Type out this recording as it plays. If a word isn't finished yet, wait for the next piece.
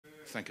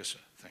Thank you, sir.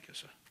 Thank you,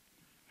 sir.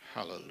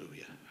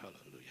 Hallelujah.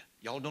 Hallelujah.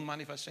 Y'all don't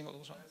mind if I sing a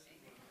little song?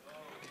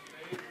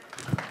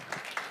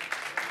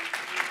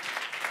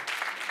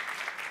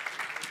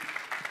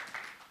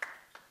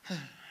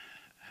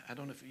 I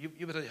don't know if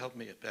you better help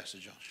me, Pastor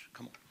Josh.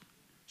 Come on.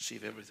 See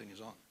if everything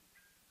is on.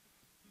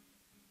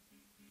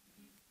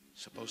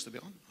 Supposed to be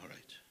on? All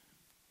right.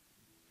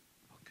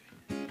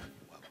 Okay.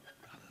 Wow.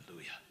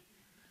 Hallelujah.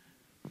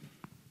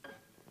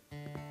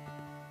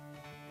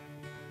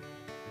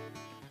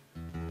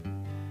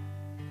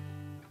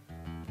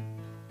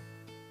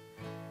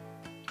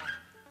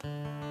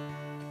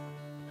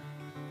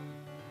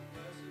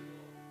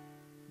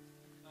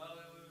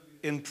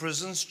 In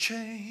prison's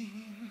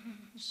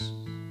chains,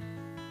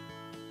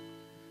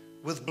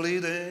 with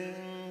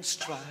bleeding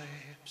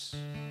stripes,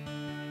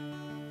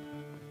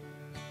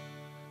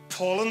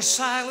 Paul and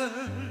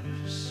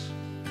Silas,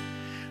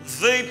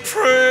 they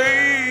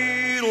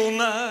prayed all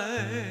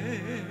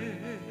night,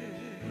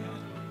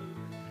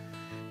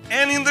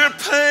 and in their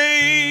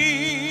pain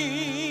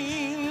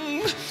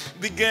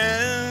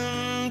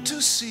began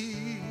to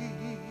see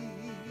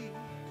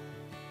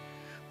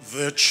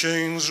their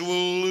chains were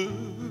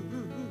loosed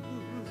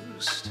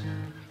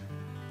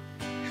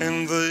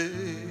and they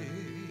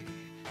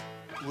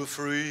were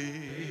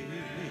free.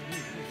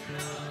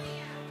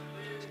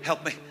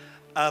 Help me.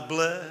 I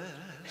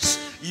bless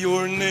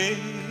your name.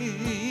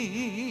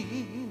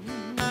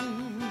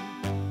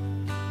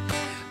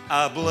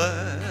 I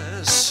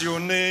bless your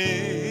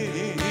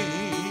name.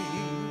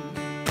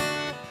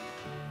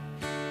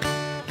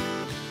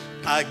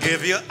 I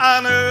give you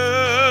honor.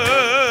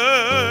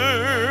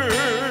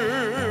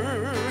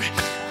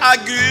 I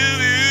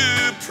give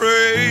you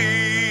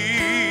praise.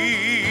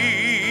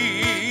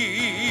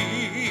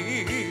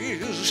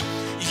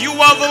 You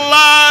are the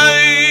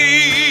life,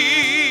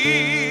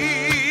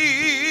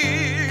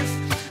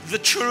 the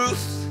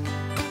truth,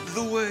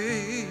 the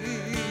way.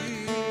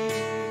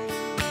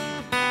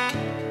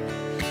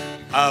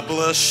 I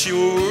bless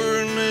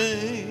your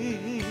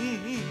name.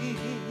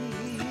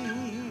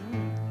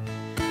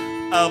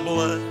 I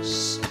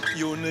bless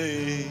your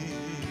name.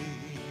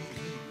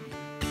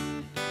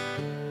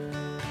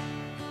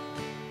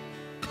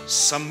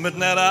 Some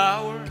midnight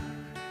hour,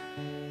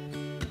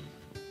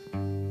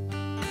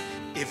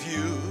 if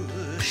you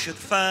should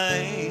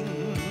find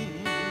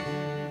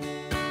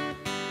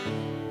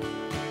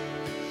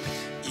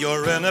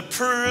you're in a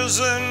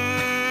prison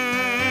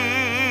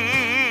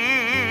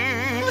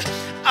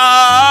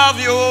of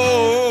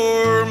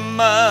your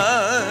mind,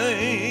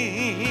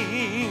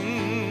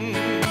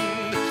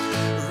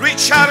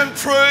 reach out and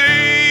praise,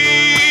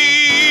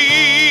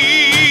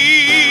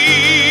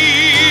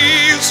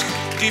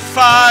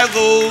 defy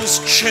those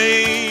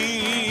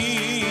chains,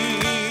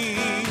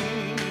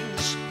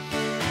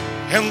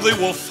 and they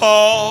will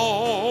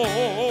fall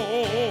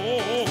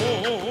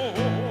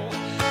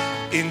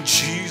in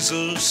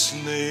Jesus'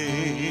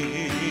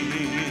 name.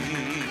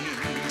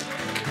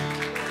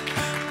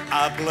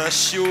 I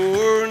bless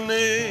your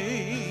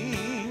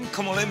name.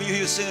 Come on, let me hear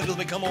you sing it with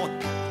me. Come on.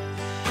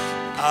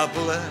 I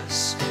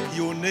bless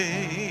your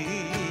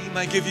name.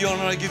 I give you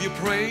honor. I give you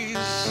praise.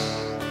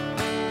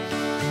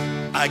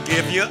 I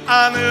give you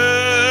honor.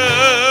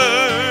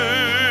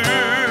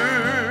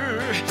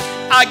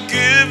 I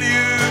give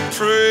you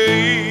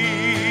praise.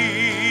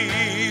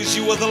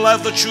 You are the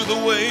life, the truth, the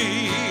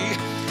way.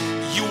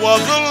 You are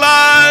the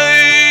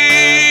life,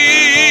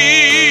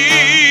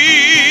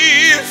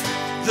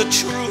 the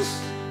truth,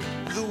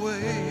 the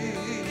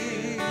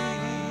way.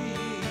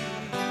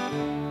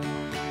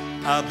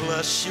 I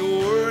bless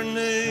your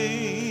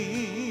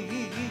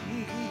name.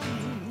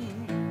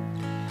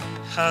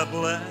 I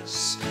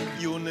bless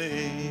your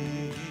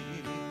name.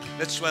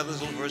 Let's try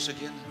this little verse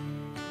again.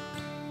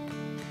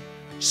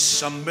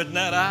 Some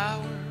midnight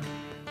hour,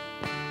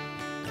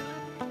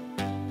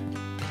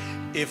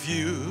 if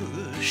you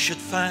should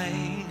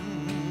find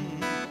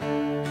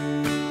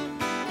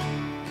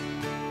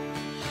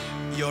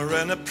you're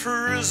in a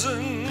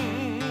prison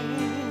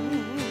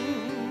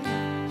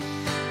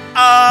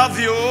of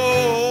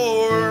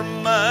your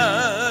mind,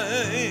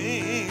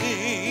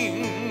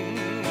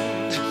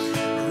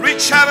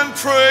 reach out and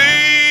praise,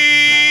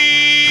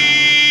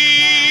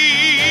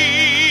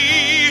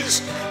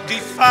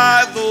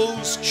 defy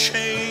those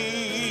chains,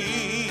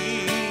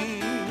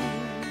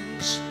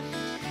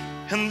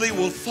 and they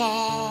will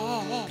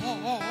fall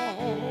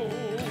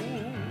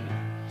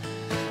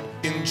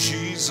in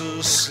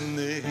Jesus'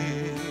 name.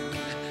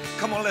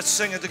 Come on, let's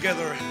sing it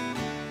together.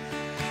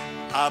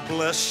 I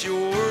bless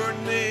your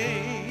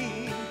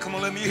name. Come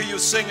on, let me hear you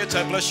sing it.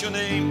 I bless your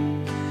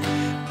name.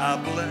 I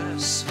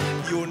bless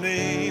your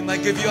name. I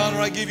give you honor.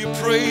 I give you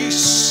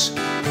praise.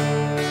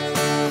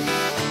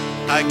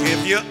 I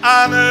give you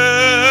honor.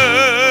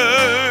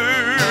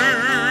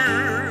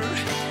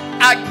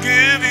 I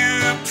give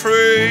you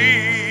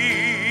praise.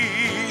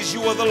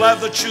 You are the life,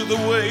 the truth, the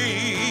way.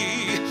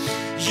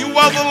 You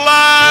are the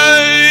life,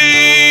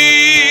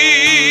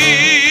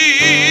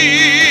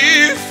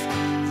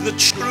 the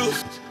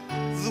truth,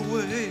 the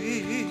way.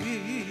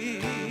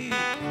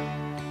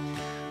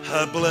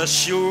 I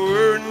bless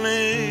your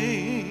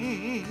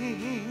name.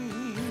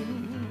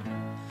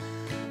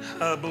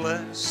 I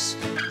bless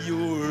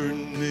your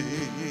name.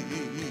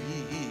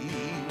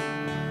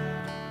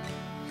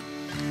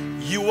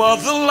 You are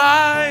the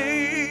life,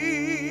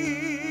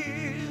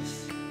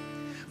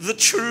 the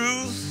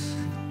truth,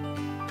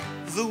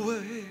 the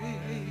way.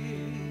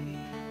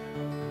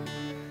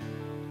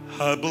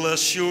 I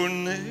bless your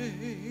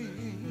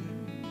name.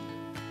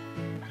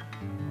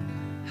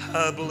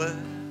 I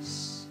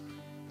bless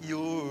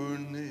your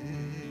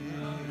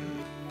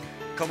name.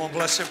 Come on,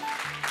 bless him.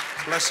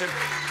 Bless him.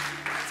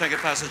 Thank you,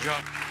 Pastor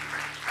John.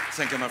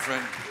 Thank you, my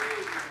friend.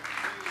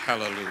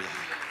 Hallelujah.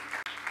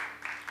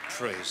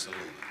 Praise the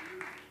Lord.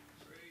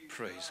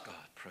 Praise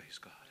God. Praise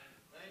God.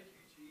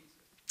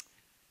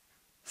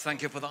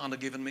 Thank you for the honor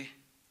given me,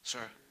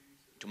 sir,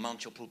 to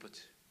mount your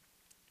pulpit.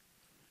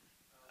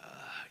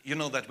 You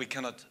know that we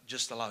cannot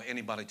just allow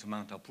anybody to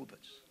mount our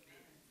pulpits.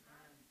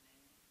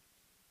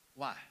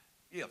 Why?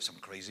 You have some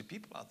crazy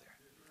people out there.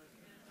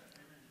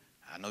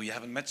 I know you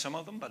haven't met some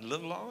of them, but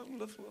live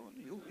long,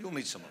 you'll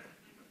meet some of them.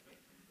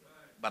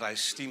 But I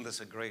esteem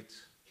this a great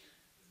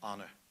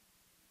honor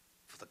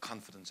for the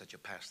confidence that your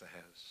pastor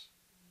has,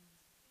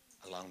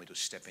 allowing me to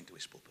step into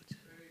his pulpit.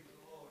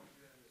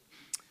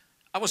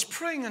 I was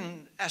praying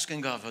and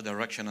asking God for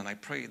direction, and I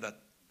pray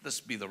that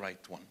this be the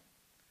right one.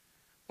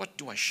 What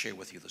do I share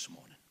with you this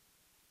morning?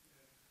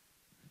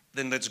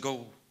 Then let's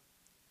go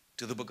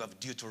to the book of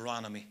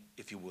Deuteronomy,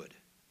 if you would.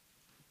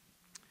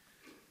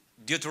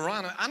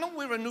 Deuteronomy. I know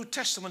we're a New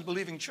Testament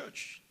believing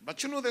church,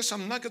 but you know there's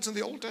some nuggets in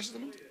the Old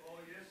Testament.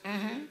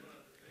 Mm-hmm.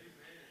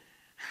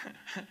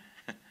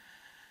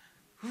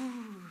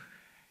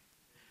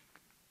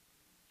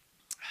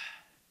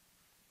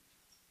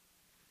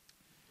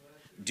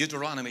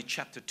 Deuteronomy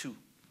chapter 2.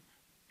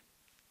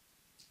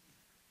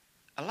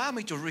 Allow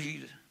me to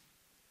read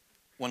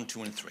 1,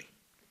 2, and 3.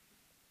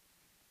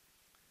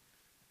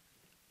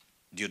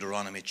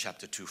 Deuteronomy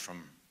chapter 2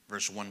 from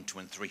verse 1, 2,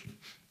 and 3.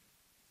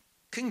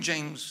 King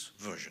James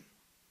Version.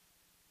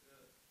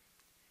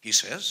 He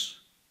says,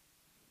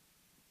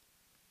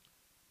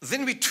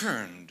 "Then we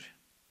turned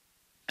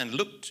and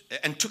looked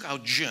and took our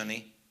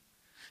journey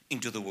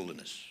into the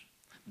wilderness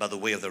by the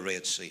way of the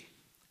Red Sea,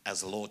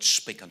 as the Lord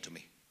spake unto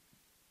me.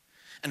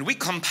 And we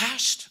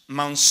compassed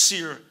Mount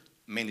Seir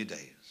many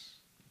days.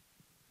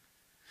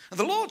 And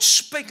the Lord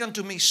spake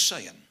unto me,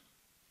 saying,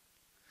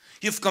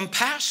 You've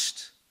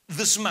compassed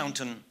this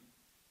mountain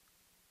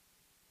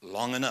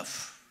long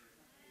enough.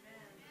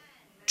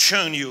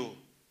 Turn you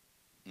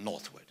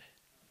northward."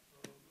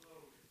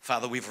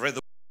 Father, we've read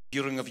the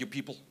hearing of your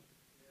people.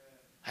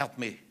 Help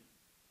me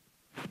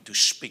to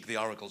speak the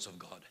oracles of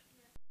God.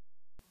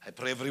 I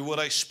pray every word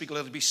I speak,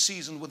 let it be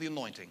seasoned with the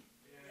anointing.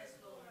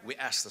 We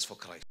ask this for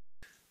Christ.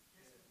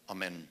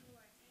 Amen.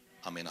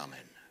 Amen.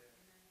 Amen.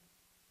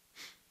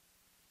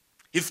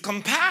 You've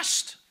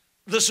compassed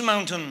this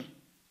mountain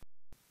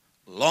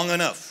long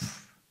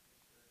enough.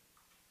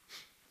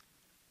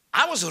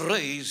 I was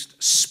raised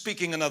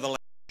speaking another language.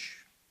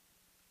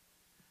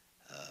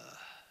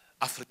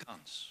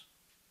 Afrikaans.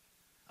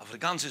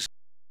 Afrikaans is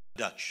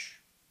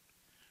Dutch.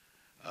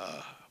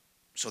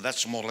 So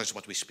that's more or less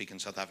what we speak in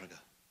South Africa.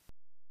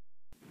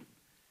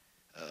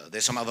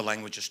 There's some other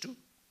languages too.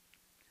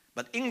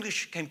 But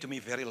English came to me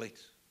very late.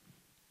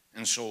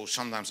 And so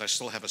sometimes I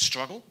still have a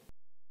struggle.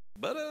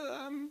 But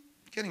I'm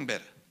getting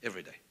better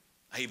every day.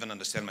 I even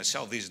understand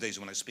myself these days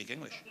when I speak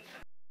English.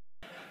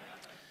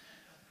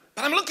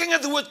 But I'm looking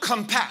at the word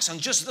compass,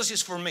 and just this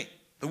is for me,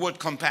 the word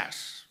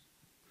compass.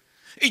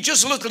 It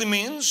just literally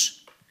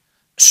means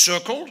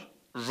circled,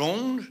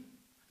 round,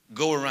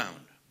 go around.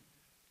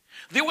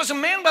 There was a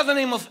man by the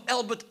name of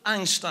Albert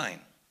Einstein.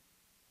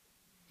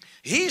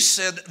 He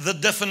said the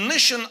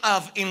definition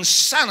of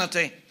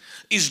insanity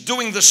is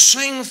doing the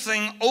same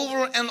thing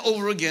over and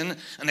over again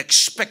and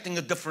expecting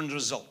a different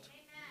result.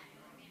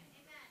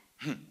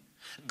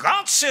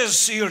 God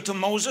says here to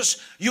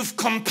Moses, you've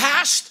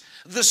compassed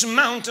this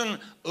mountain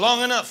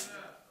long enough.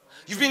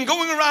 You've been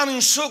going around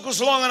in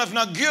circles long enough.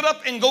 Now get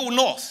up and go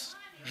north.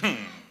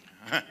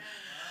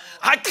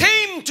 I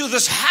came to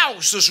this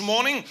house this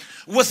morning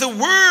with a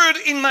word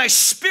in my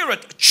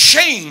spirit,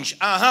 change.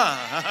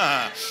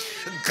 God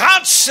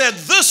said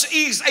this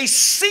is a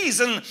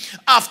season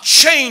of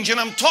change, and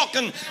I'm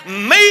talking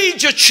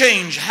major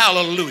change.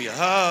 Hallelujah.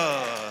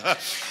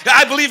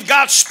 I believe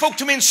God spoke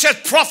to me and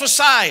said,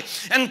 prophesy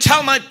and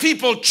tell my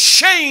people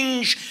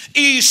change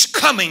is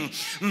coming.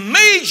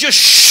 Major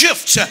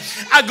shifts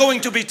are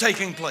going to be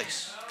taking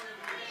place.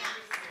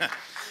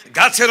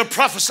 God said to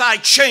prophesy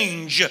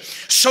change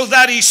so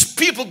that his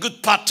people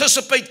could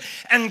participate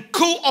and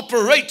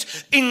cooperate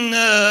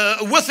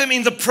with him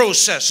in the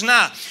process.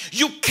 Now,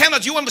 you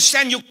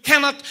understand, you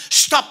cannot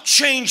stop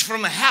change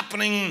from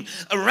happening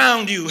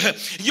around you.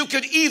 You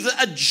can either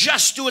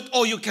adjust to it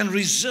or you can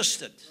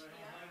resist it.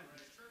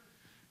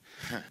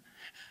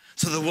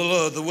 So the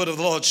word of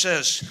the Lord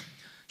says,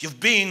 you've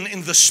been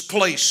in this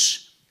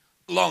place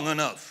long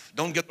enough.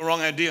 Don't get the wrong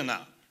idea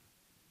now.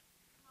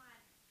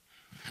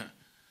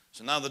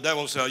 So now the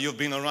devil says, you've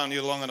been around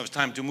here long enough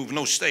time to move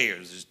no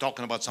stairs. He's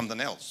talking about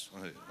something else.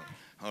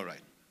 All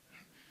right.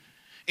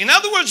 In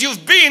other words,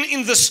 you've been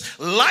in this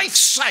life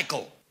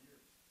cycle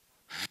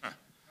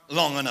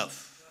long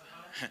enough.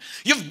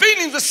 You've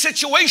been in the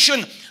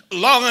situation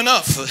long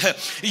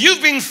enough.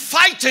 You've been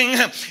fighting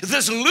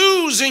this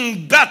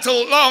losing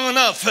battle long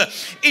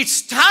enough.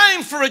 It's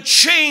time for a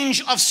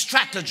change of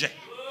strategy.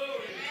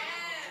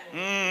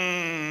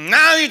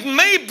 Now it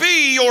may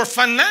be your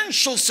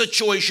financial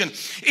situation.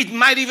 It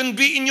might even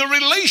be in your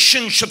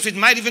relationships. It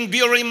might even be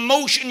your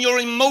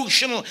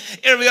emotional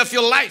area of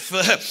your life.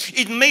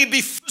 It may be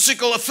a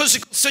physical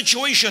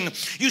situation.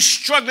 You're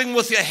struggling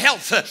with your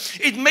health.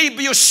 It may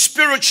be your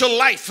spiritual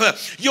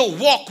life, your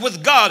walk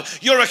with God,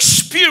 your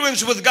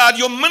experience with God,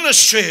 your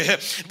ministry.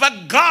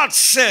 But God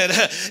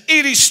said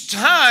it is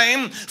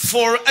time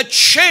for a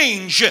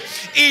change.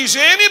 Is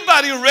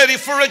anybody ready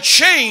for a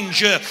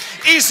change?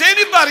 Is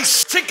anybody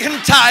sick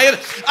and tired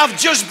of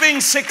just being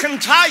sick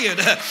and tired?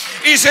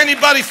 Is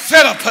anybody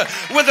fed up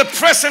with the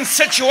present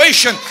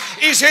situation?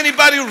 Is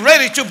anybody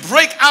ready to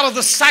break out of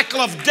the cycle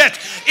of debt?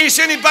 Is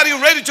anybody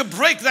ready to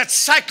break that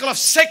cycle of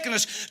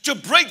sickness, to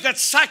break that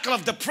cycle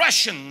of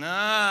depression?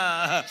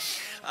 Am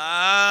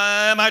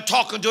I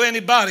talking to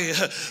anybody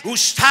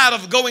who's tired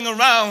of going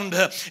around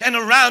and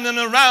around and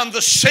around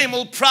the same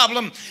old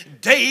problem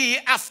day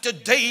after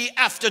day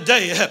after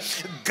day?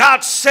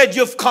 God said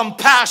you've come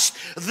past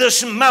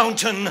this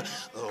mountain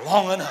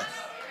long enough.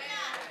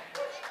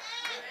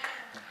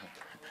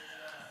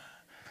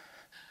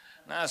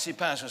 Now, see,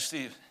 Pastor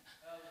Steve,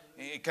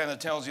 it kind of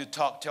tells you,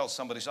 tell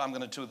somebody, so I'm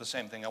going to do the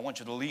same thing. I want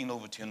you to lean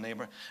over to your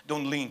neighbor.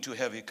 Don't lean too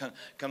heavy.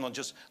 Come on,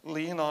 just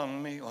lean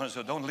on me. Or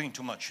so don't lean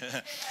too much.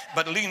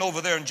 But lean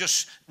over there and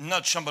just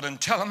nudge somebody and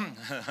tell them,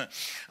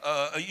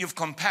 you've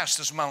come past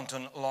this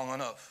mountain long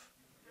enough.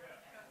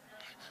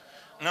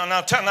 Now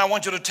I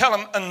want you to tell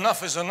them,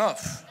 enough is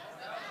enough.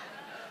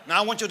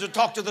 Now I want you to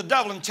talk to the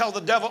devil and tell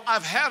the devil,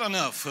 I've had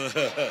enough.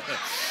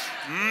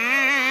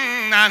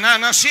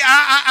 Now, see,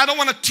 I don't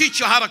want to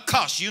teach you how to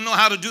cuss. You know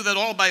how to do that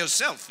all by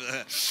yourself.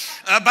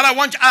 But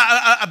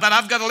but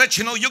I've got to let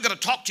you know, you've got to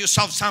talk to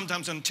yourself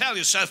sometimes and tell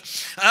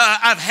yourself,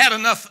 I've had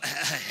enough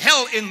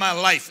hell in my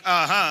life.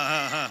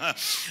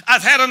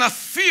 I've had enough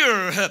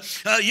fear,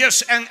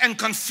 yes, and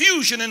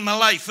confusion in my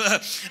life.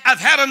 I've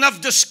had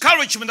enough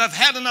discouragement. I've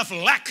had enough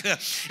lack,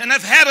 and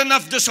I've had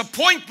enough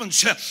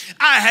disappointments.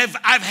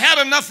 I've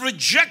had enough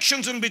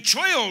rejections and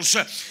betrayals.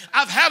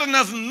 I've had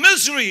enough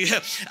misery.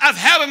 I've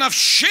had enough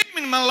shame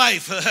in my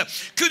life.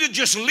 Could you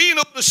just lean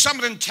over to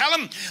somebody and tell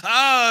them,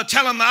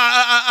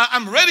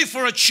 I'm ready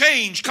for a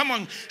change. Come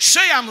on,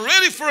 say, I'm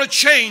ready for a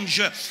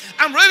change.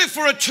 I'm ready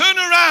for a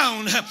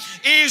turnaround.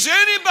 Is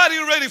anybody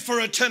ready for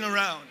a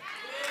turnaround?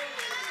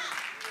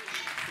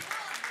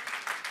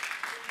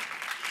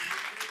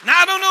 Now,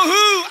 I don't know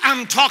who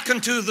I'm talking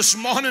to this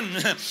morning,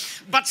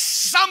 but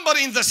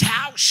somebody in this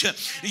house,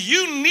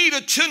 you need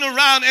a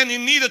turnaround, and you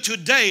need it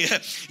today.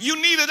 You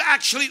need it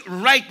actually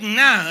right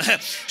now.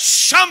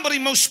 Somebody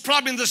most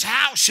probably in this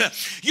house,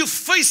 you're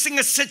facing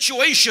a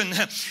situation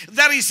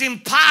that is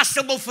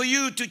impossible for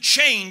you to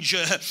change.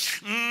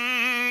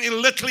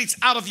 Literally, it's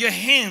out of your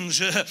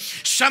hands.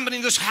 Somebody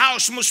in this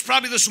house most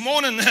probably this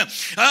morning,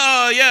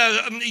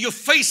 you're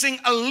facing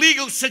a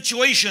legal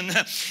situation,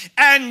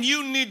 and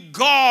you need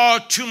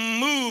God to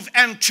move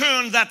and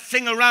turn that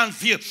thing around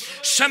for you.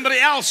 Somebody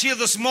else here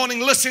this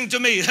morning listening to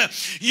me,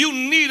 you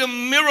need a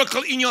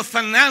miracle in your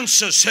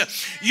finances.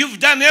 You've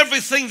done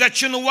everything that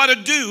you know what to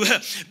do,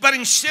 but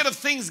instead of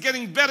things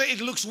getting better,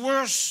 it looks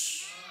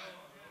worse.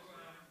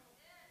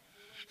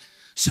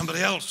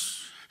 Somebody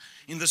else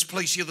in this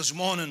place here this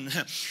morning,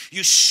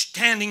 you're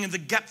standing in the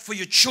gap for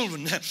your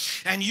children,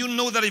 and you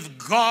know that if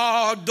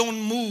God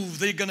don't move,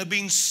 they're going to be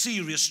in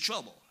serious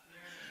trouble.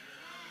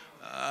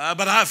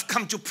 But I've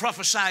come to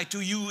prophesy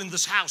to you in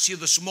this house here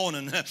this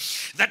morning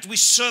that we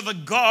serve a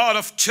God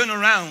of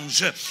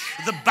turnarounds.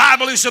 The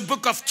Bible is a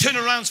book of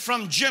turnarounds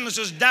from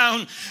Genesis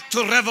down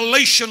to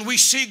Revelation. We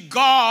see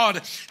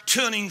God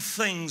turning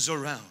things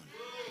around.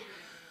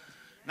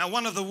 Now,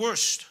 one of the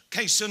worst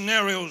case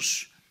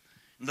scenarios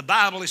in the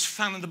Bible is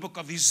found in the book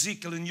of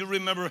Ezekiel. And you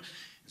remember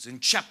it's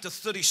in chapter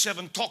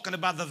 37 talking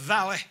about the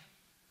valley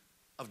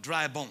of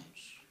dry bones.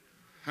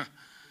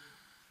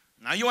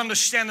 Now you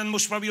understand, and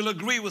most probably you'll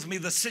agree with me,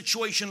 the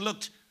situation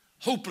looked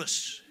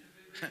hopeless.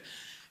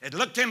 It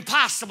looked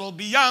impossible,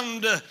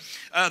 beyond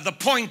the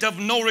point of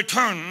no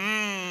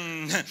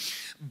return.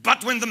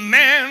 But when the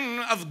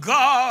man of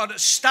God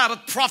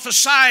started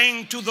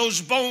prophesying to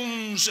those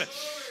bones,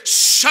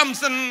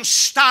 something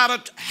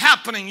started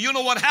happening. You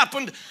know what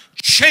happened?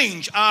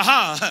 change.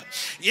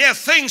 Yeah,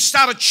 things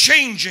started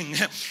changing.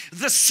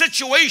 The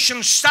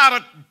situation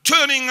started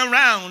turning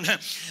around.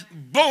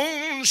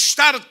 Bones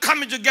started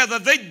coming together.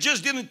 They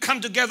just didn't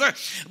come together,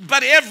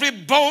 but every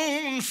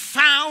bone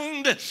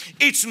found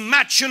its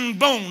matching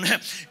bone.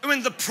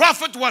 When the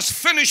prophet was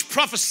finished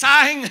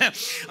prophesying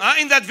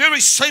in that very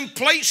same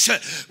place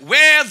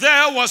where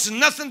there was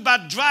nothing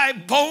but dry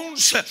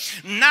bones,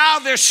 now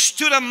there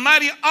stood a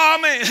mighty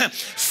army,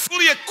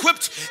 fully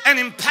equipped and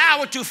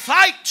empowered to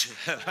fight.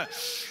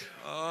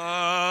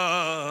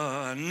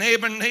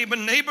 Neighbor, neighbor,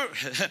 neighbor,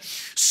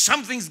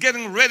 something's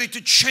getting ready to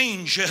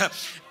change.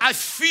 I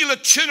feel a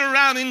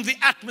turnaround in the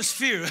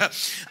atmosphere.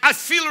 I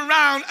feel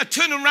a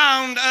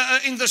turnaround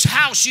in this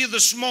house here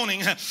this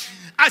morning.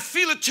 I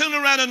feel a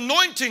turnaround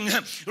anointing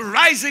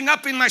rising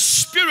up in my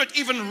spirit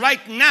even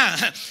right now.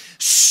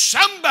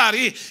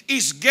 Somebody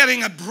is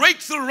getting a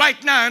breakthrough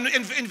right now. And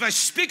if I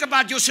speak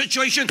about your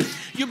situation,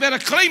 you better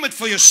claim it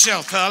for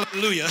yourself.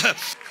 Hallelujah.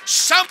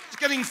 Somebody's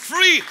getting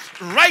free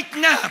right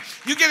now.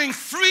 You're getting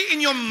free in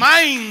your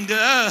mind.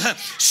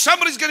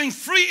 Somebody's getting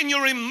free in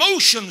your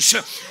emotions.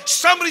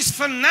 Somebody's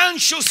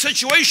financial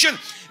situation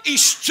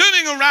is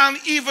turning around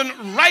even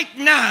right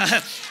now.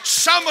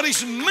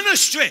 Somebody's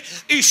ministry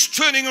is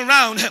turning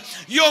around.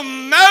 Your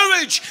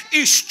marriage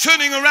is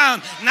turning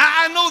around. Now,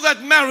 I know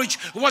that marriage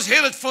was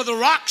headed for the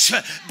rocks,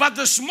 but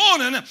this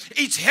morning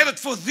it's headed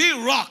for the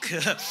rock.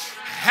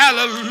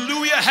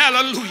 Hallelujah,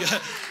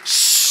 hallelujah.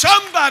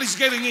 Somebody's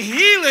getting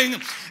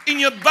healing in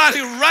your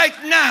body right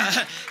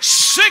now.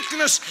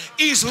 Sickness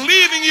is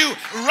leaving you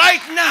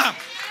right now.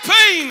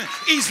 Pain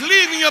is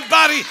leaving your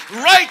body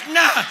right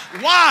now.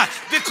 Why?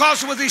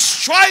 Because with his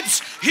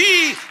stripes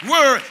he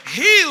were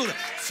healed.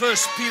 1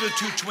 Peter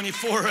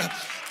 2:24.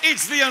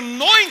 It's the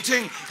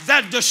anointing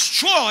that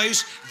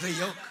destroys the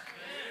yoke.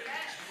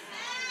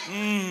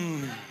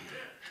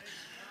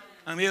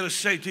 I'm here to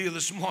say to you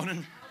this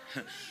morning,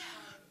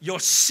 your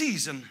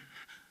season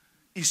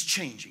is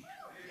changing.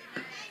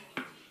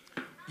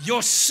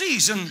 Your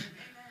season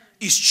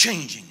is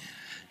changing.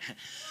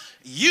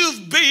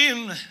 You've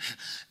been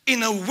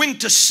in a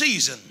winter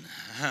season,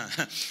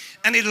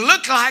 and it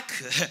looked like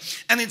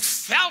and it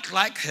felt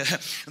like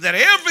that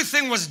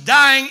everything was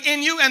dying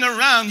in you and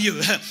around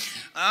you.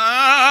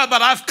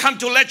 But I've come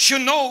to let you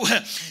know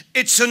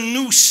it's a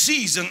new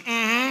season.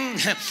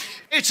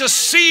 It's a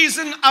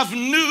season of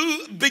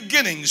new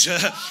beginnings.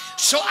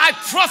 So I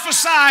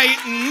prophesy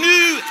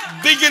new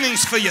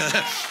beginnings for you.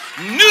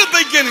 New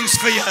beginnings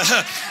for you.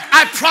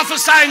 I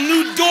prophesy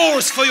new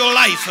doors for your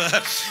life.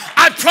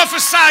 I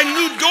prophesy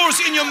new doors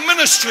in your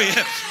ministry,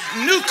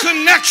 new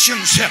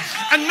connections,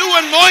 a new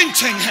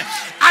anointing.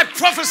 I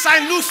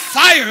prophesy new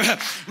fire,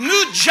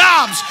 new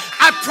jobs.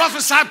 I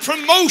prophesy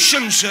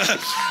promotions,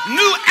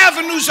 new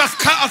avenues of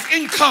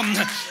income,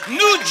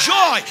 new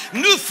joy,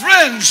 new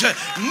friends,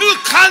 new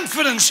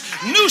confidence,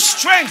 new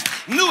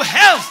strength, new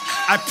health.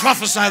 I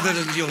prophesy that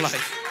into your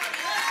life.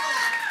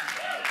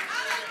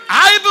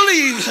 I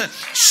believe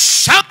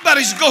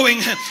somebody's going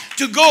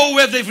to go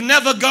where they've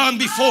never gone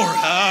before.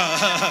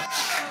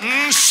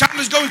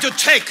 Somebody's going to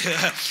take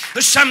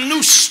some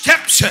new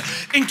steps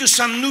into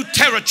some new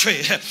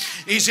territory.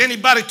 Is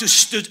anybody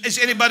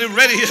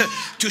ready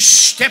to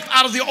step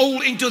out of the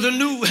old into the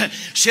new?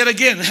 Say it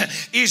again.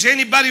 Is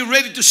anybody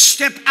ready to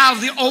step out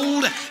of the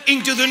old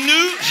into the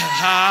new?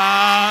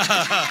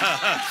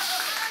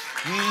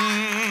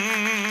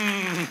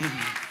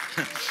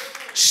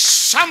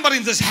 Somebody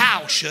in this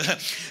house,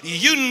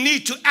 you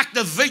need to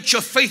activate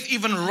your faith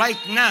even right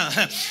now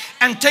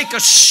and take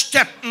a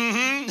step.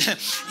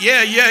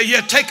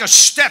 Take a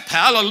step.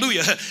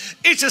 Hallelujah.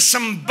 It's a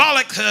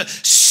symbolic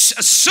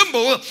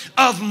symbol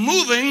of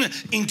moving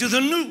into the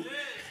new.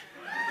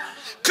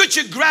 Could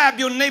you grab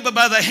your neighbor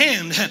by the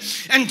hand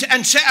and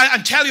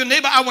tell your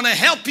neighbor, I want to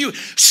help you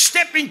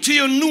step into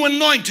your new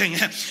anointing.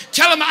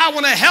 Tell him, I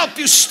want to help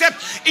you step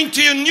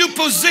into your new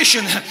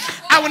position.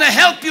 I want to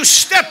help you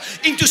step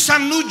into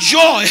some new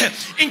joy,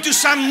 into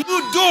some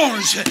new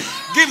doors.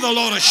 Give the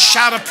Lord a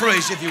shout of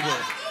praise, if you will.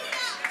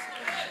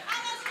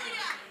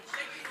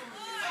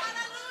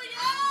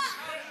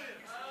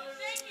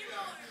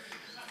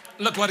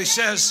 Look what he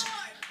says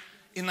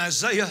in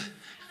Isaiah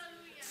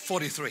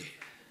 43.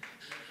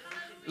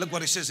 Look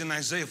what it says in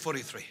Isaiah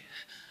 43.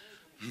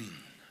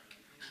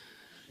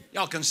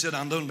 Y'all can sit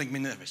down. Don't make me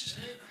nervous.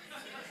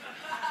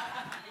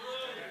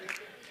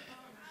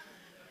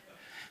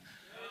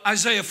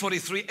 Isaiah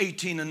 43,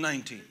 18 and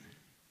 19.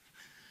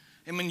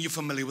 I mean, you're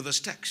familiar with this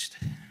text.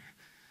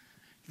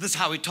 This is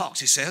how he talks.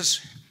 He says,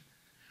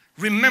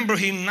 remember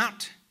ye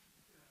not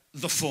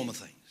the former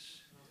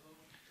things,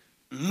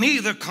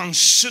 neither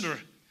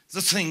consider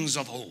the things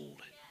of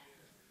old.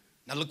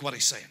 Now look what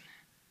he's saying.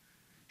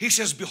 He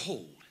says,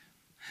 behold,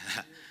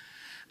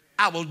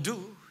 I will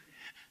do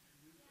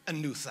a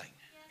new thing.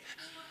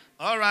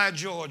 All right,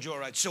 George, all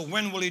right. So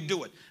when will he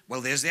do it?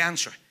 Well, there's the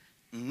answer.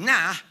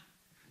 Now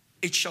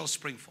it shall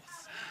spring forth.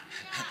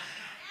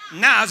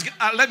 Now,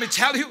 let me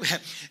tell you,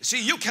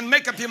 see, you can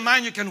make up your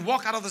mind, you can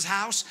walk out of this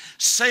house,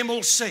 same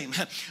old same.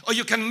 Or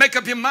you can make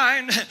up your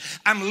mind,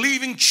 I'm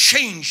leaving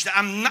changed.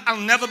 I'll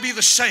never be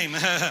the same.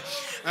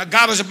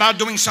 God is about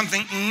doing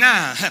something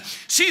now.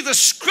 See, the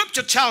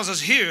scripture tells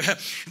us here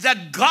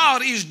that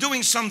God is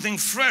doing something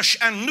fresh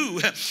and new.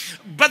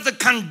 But the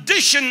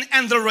condition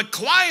and the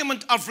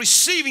requirement of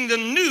receiving the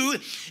new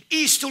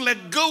is to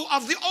let go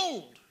of the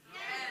old.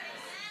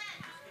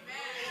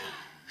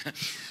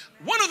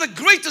 One of the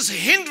greatest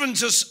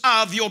hindrances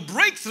of your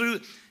breakthrough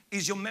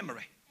is your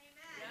memory.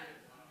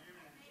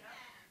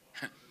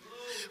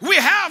 We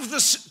have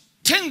this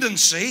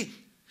tendency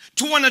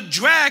to want to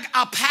drag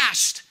our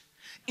past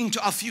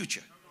into our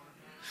future.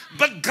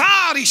 But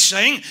God is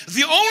saying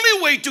the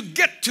only way to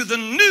get to the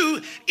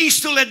new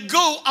is to let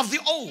go of the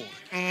old.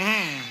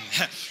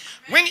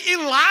 When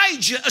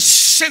Elijah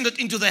ascended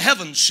into the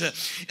heavens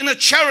in a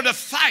chariot of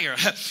fire,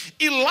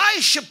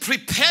 Elisha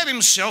prepared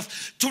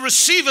himself to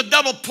receive a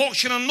double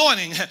portion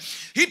anointing.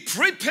 He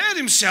prepared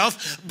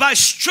himself by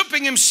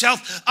stripping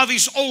himself of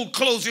his old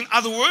clothes. In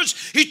other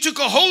words, he took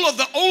a hold of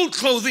the old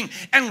clothing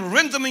and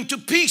rent them into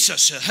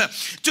pieces.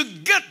 To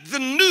get the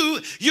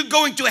new, you're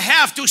going to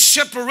have to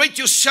separate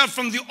yourself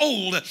from the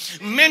old.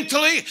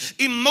 Mentally,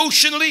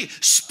 emotionally,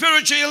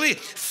 spiritually,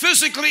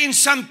 physically in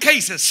some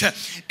cases.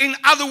 In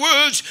other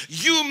words,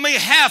 you may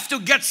have to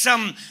get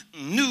some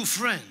new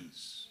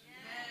friends.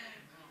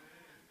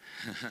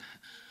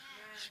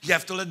 You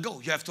have to let go.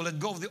 You have to let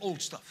go of the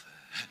old stuff.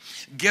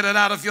 Get it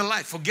out of your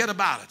life. Forget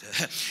about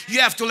it. You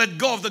have to let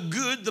go of the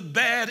good, the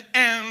bad,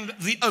 and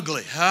the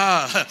ugly.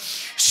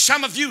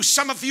 Some of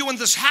you in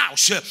this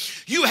house,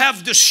 you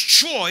have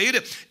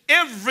destroyed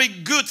every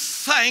good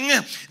thing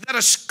that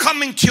is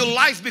coming to your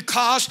life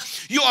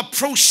because you are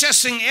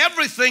processing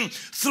everything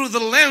through the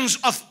lens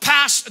of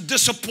past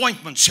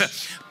disappointments,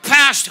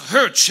 past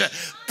hurts,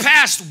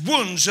 past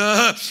wounds.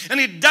 And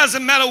it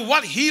doesn't matter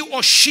what he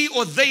or she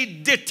or they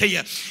did to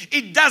you.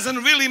 It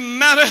doesn't really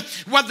matter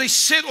what they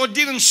said or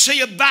didn't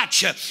say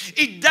about you.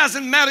 It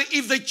doesn't matter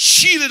if they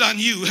cheated on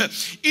you,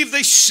 if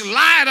they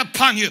lied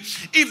upon you,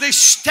 if they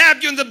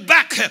stabbed you in the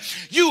back.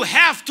 You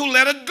have to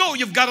let it go.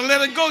 You've got to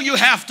let it go. You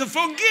have to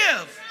forgive.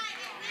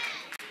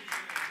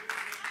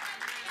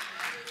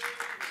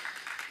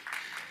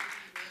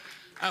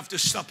 I have to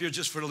stop here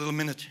just for a little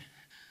minute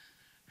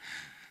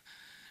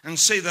and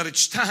say that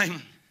it's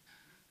time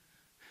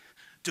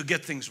to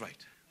get things right.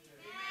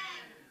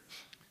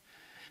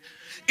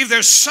 If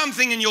there's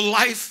something in your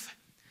life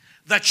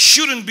that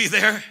shouldn't be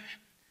there,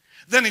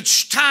 then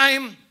it's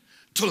time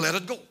to let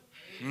it go.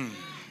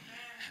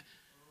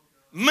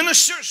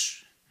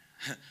 Ministers,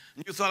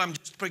 you thought I'm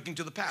just preaching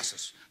to the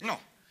pastors. No,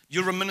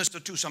 you're a minister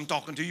too, so I'm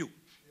talking to you.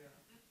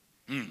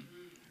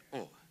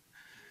 Oh,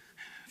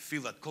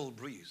 feel that cold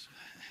breeze.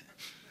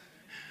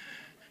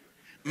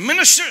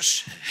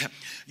 Ministers,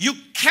 you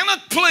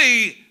cannot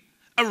play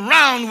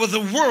around with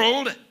the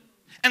world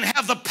and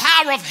have the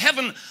power of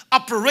heaven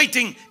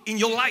operating in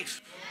your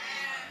life.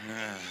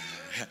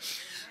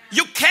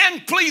 You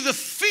can't play the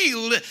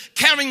field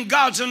carrying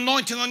God's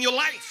anointing on your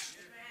life.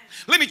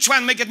 Let me try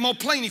and make it more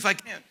plain if I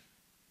can.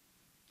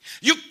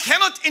 You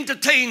cannot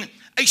entertain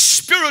a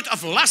spirit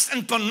of lust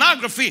and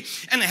pornography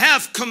and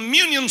have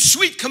communion,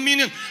 sweet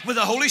communion with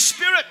the Holy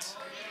Spirit.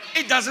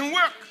 It doesn't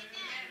work.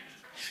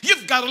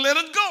 You've got to let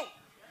it go.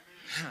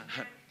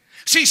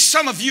 See,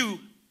 some of you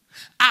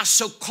are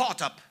so caught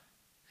up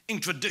in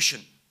tradition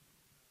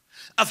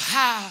of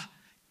how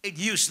it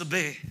used to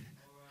be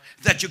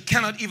that you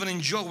cannot even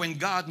enjoy when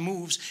God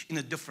moves in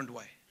a different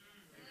way.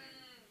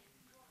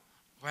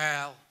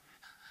 Well,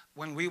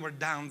 when we were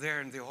down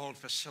there in the old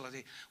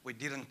facility,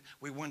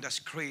 we weren't as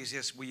crazy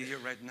as we are here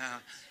right now.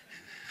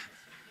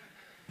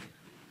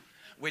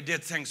 We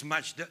did things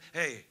much.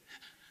 Hey.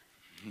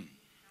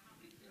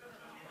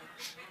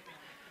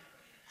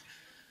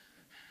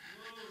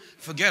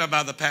 Forget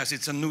about the past.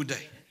 It's a new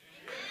day.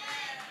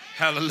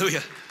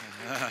 Hallelujah.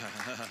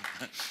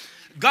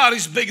 God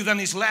is bigger than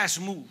his last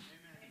move.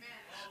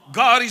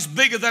 God is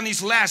bigger than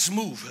his last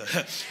move.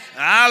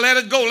 Let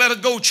it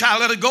go, child,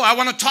 let it go. I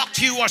want to talk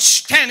to you who are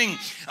standing.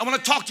 I want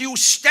to talk to you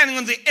standing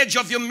on the edge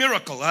of your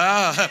miracle.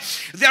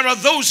 There are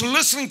those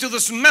listening to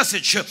this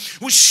message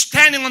who's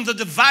standing on the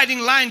dividing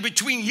line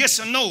between yes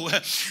and no,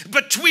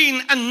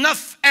 between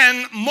enough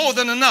and more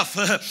than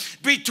enough,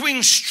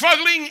 between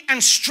struggling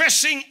and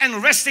stressing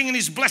and resting in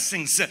his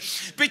blessings,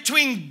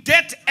 between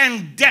debt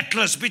and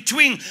debtless,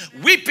 between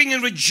weeping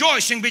and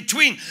rejoicing,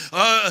 between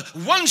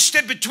one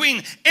step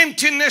between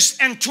emptiness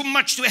and too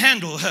much to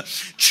handle.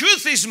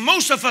 Truth is,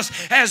 most of us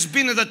has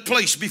been in that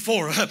place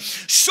before.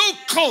 So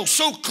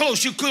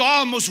close you could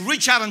almost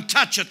reach out and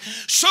touch it.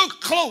 So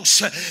close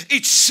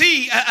to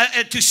see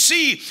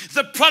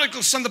the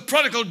prodigal son, the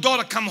prodigal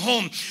daughter come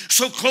home.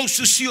 So close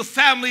to see your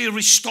family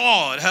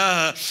restored,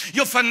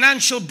 your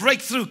financial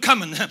breakthrough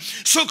coming.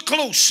 So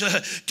close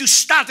to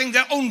starting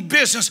their own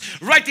business,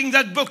 writing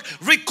that book,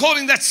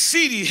 recording that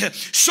CD.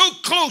 So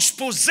close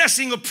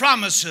possessing a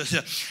promise.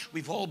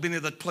 We've all been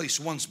in that place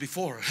once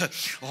before.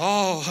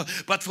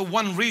 But for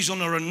one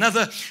reason or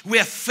another, we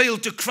have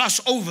failed to cross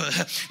over.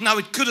 Now,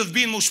 it could have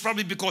been most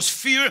probably because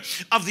fear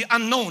of the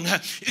unknown.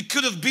 It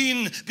could have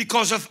been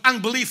because of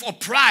unbelief or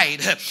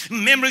pride,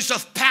 memories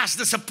of past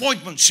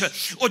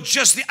disappointments, or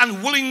just the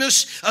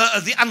unwillingness,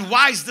 the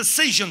unwise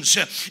decisions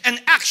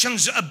and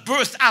actions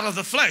birthed out of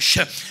the flesh.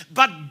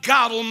 But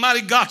God,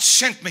 Almighty God,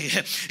 sent me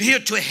here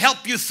to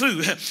help you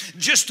through,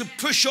 just to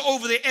push you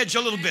over the edge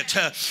a little bit.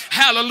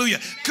 Hallelujah.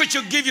 Could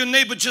you give your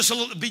neighbor just a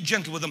little, be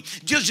gentle with him,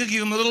 just give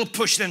him a little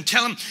push, then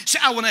tell him, say,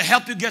 I want to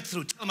help you get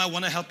through. Tell him, I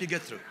want to help you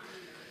get through.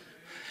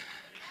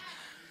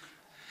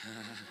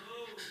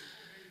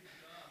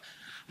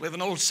 We have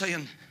an old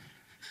saying,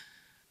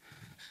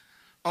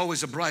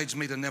 always a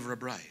bridesmaid and never a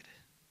bride.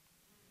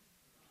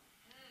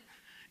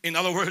 In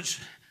other words,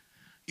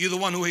 you're the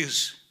one who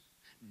is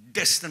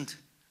destined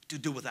to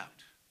do without.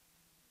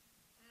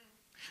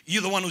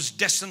 You're the one who's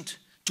destined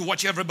to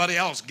watch everybody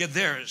else get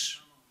theirs.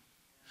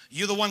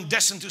 You're the one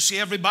destined to see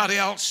everybody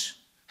else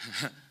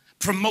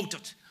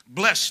promoted,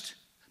 blessed,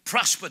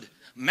 prospered,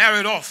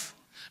 married off,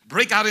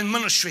 break out in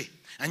ministry,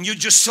 and you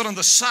just sit on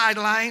the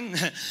sideline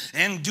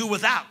and do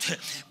without.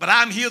 But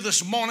I'm here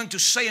this morning to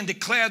say and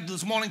declare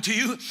this morning to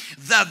you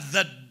that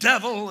the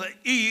devil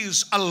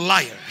is a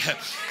liar.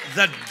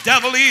 The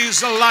devil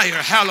is a liar.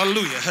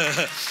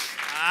 Hallelujah.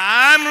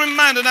 I'm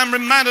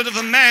reminded of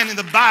a man in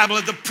the Bible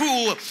at the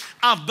pool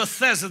of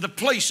Bethesda, the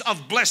place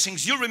of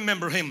blessings. You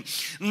remember him.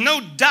 No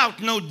doubt,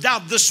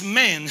 this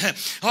man,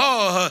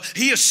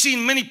 he has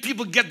seen many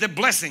people get their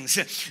blessings.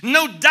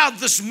 No doubt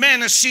this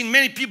man has seen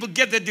many people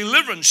get their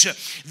deliverance.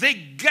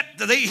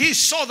 He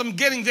saw them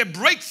getting their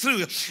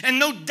breakthrough. And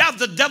no doubt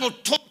the devil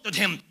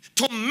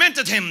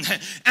tormented him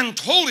and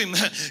told him,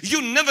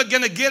 you're never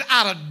going to get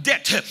out of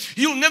debt.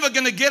 You're never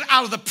going to get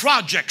out of the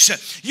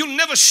projects. You'll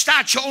never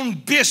start your own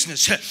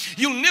business.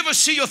 You'll never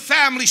see your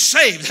family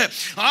saved.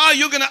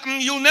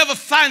 You'll never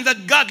find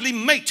that godly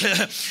mate.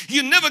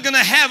 You're never going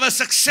to have a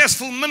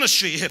successful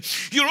ministry.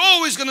 You're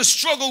always going to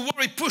struggle,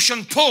 worry, push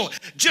and pull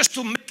just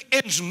to make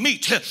ends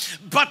meet.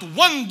 But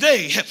one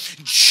day,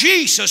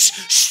 Jesus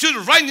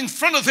stood right in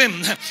front of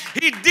him.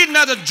 He did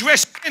not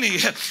address any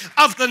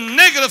of the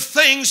negative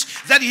things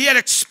that he had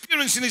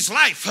experienced in his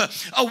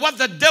life, or what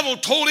the devil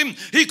told him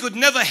he could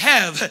never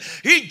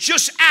have. He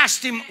just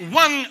asked him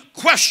one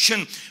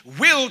question: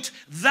 wilt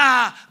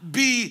thou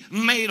be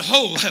made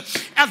whole?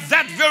 At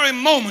that very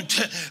moment,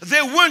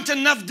 there weren't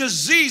enough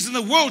disease in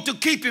the world to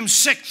keep him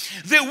sick.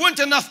 There weren't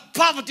enough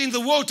poverty in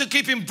the world to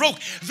keep him broke.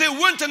 There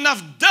weren't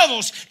enough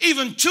devils,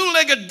 even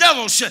two-legged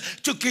devils,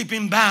 to keep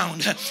him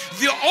bound.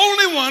 The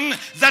only one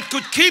that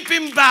could keep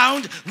him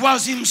bound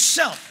was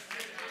himself.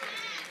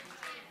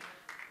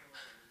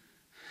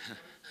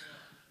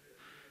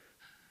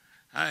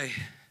 I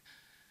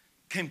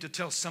came to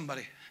tell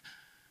somebody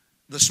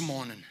this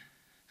morning,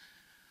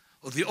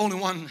 the only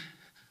one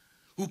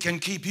who can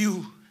keep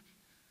you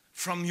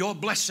from your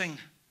blessing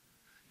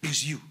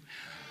is you.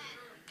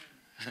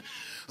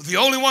 The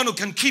only one who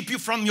can keep you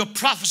from your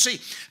prophecy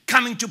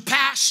coming to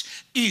pass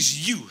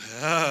is you.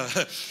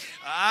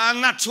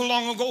 Not too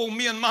long ago,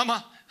 me and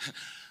Mama,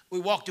 we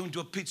walked into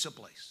a pizza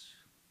place.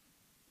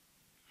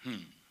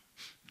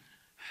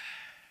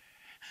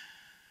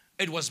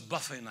 It was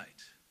buffet night.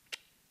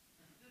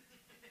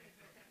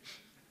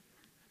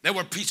 There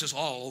were pizzas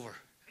all over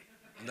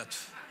in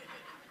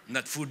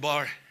that food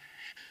bar.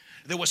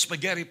 There were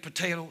spaghetti,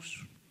 potatoes,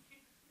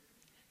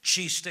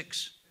 cheese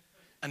sticks,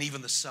 and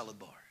even the salad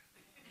bar.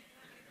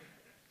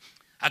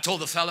 I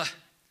told the fella,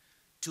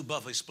 2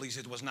 buffets, please.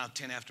 It was now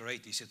 10 after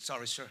 8. He said,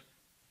 sorry, sir.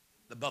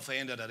 The buffet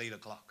ended at 8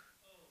 o'clock.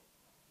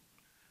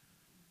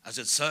 I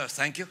said, sir,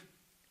 thank you.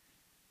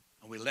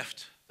 And we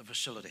left the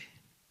facility.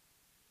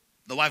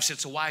 The wife said,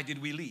 so why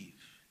did we leave?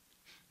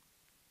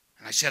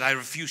 And I said, I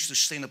refuse to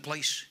stay in a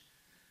place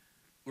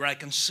where I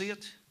can see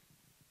it,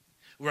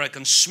 where I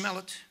can smell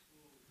it,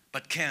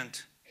 but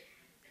can't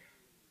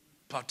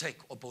partake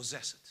or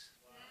possess it.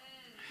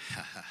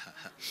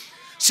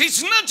 See,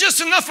 it's not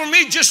just enough for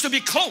me just to be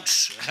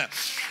close.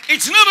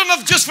 It's not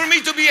enough just for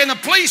me to be in a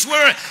place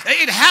where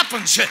it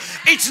happens.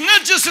 It's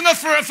not just enough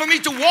for me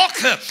to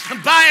walk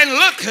by and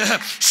look,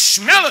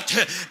 smell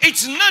it.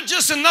 It's not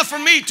just enough for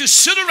me to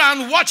sit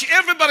around and watch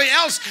everybody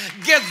else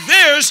get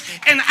theirs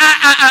and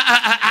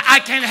I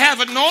can't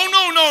have it.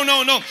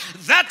 No.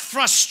 That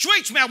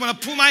frustrates me. I want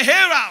to pull my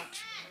hair out.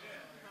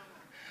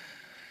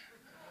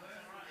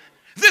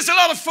 There's a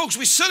lot of folks,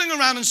 we're sitting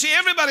around and see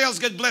everybody else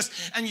get blessed,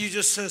 and you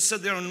just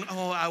sit there and,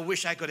 oh, I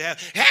wish I could have.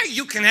 Hey,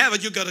 you can have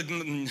it. You gotta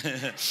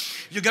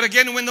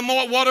get it when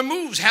the water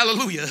moves.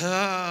 Hallelujah.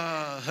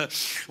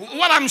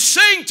 What I'm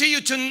saying to you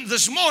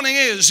this morning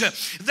is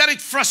that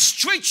it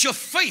frustrates your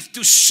faith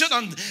to sit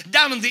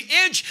down on the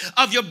edge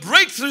of your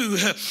breakthrough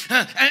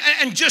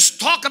and just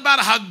talk about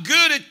how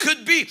good it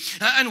could be.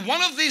 And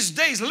one of these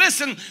days,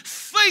 listen,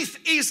 faith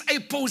is a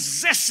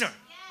possessor.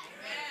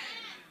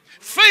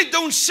 Faith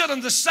don't sit on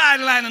the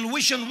sideline and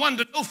wish and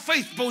wonder. No,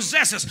 faith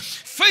possesses.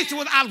 Faith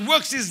without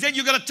works is dead.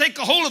 You got to take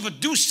a hold of it.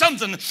 Do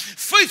something.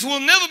 Faith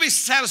will never be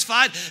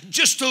satisfied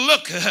just to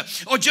look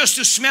or just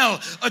to smell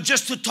or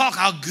just to talk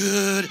how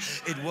good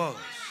it was.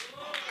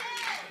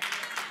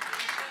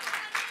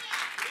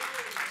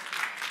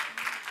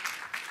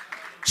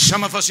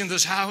 Some of us in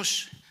this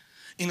house,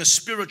 in a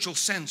spiritual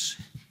sense,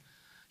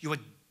 you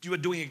are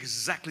doing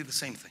exactly the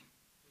same thing.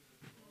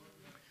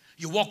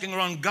 You're walking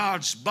around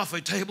God's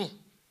buffet table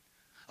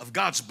of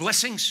God's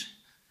blessings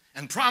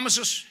and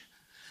promises,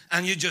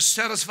 and you're just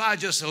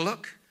satisfied just to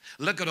look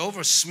it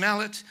over,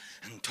 smell it,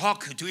 and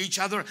talk to each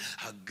other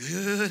how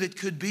good it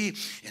could be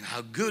and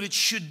how good it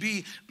should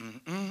be.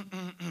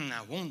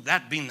 Now, won't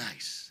that be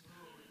nice?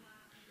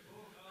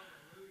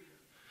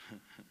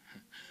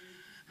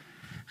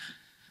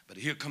 But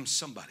here comes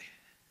somebody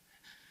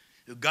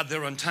who got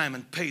there on time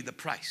and paid the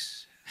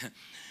price.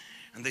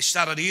 And they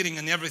started eating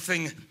and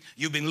everything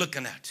you've been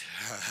looking at,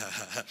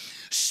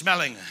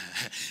 smelling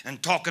and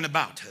talking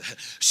about.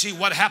 See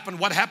what happened?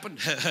 What happened?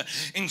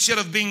 Instead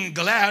of being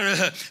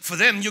glad for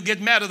them, you get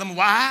mad at them.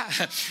 Why?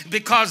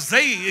 Because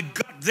they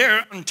got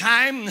there on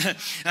time,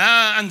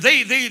 and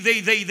they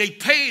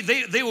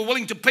were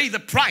willing to pay the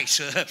price.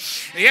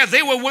 Yeah,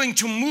 they were willing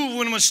to move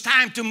when it was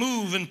time to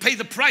move, and pay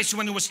the price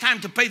when it was time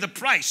to pay the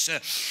price.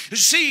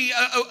 See,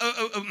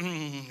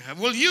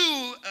 will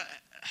you?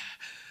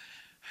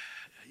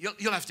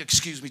 You'll have to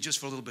excuse me just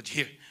for a little bit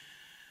here.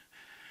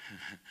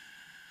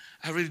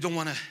 I really don't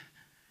want to.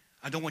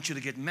 I don't want you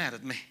to get mad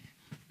at me.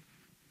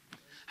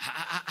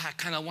 I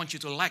kind of want you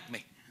to like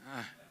me.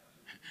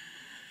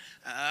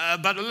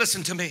 But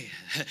listen to me.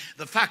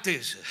 The fact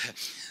is,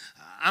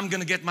 I'm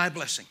going to get my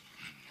blessing.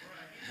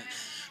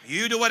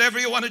 You do whatever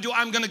you want to do.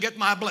 I'm going to get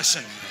my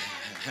blessing.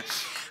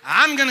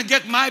 I'm going to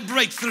get my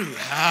breakthrough.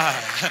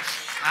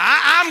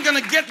 I'm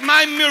going to get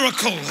my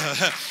miracle.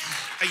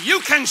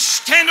 You can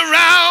stand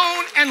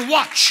around and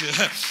watch.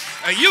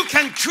 You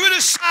can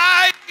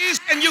criticize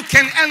and you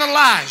can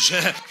analyze.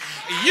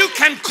 You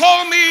can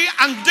call me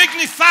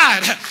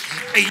undignified.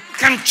 You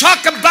can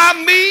talk about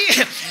me.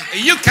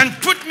 You can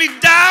put me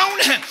down,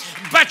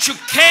 but you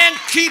can't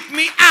keep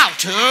me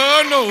out.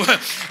 Oh no.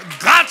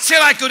 God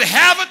said I could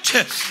have it,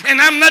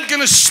 and I'm not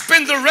going to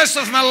spend the rest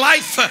of my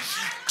life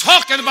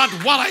talking about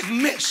what I've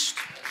missed.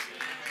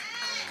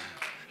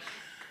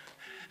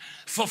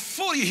 For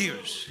 40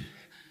 years,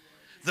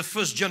 the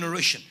first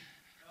generation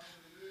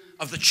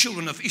of the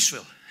children of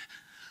Israel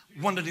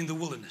wandered in the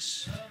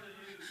wilderness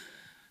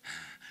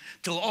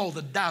till all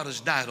the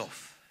doubters died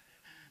off.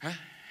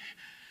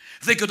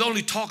 They could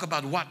only talk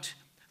about what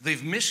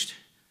they've missed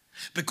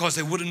because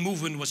they wouldn't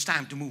move when it was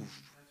time to move.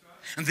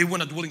 And they were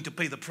not willing to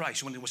pay the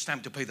price when it was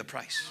time to pay the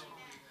price.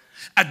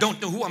 I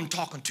don't know who I'm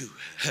talking to,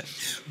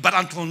 but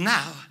until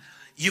now,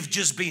 you've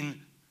just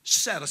been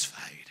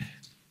satisfied.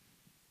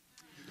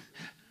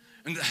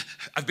 And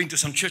I've been to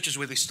some churches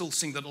where they still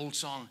sing that old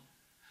song,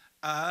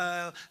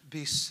 I'll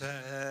be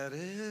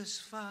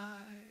satisfied.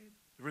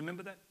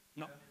 Remember that?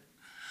 No.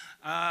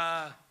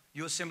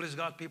 You Assemblies of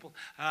God people,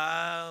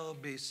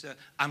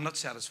 I'm not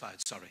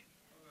satisfied, sorry.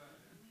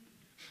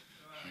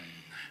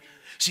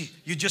 See,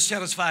 you're just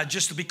satisfied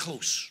just to be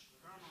close.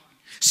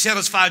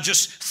 Satisfied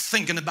just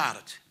thinking about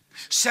it.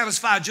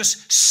 Satisfied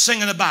just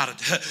singing about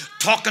it,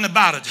 talking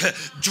about it,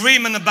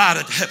 dreaming about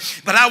it.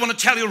 But I want to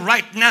tell you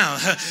right now,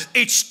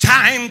 it's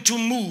time to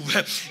move.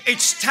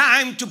 It's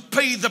time to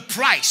pay the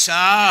price.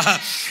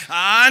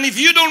 And if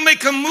you don't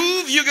make a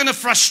move, you're going to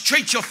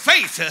frustrate your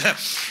faith.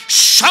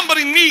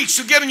 Somebody needs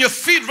to get on your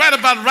feet right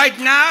about right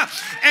now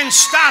and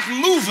start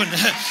moving.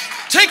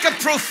 Take a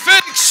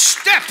prophetic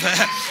step.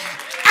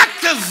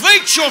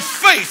 Activate your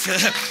faith.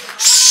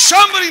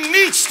 Somebody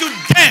needs to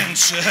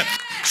dance.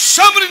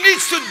 Somebody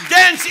needs to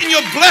dance in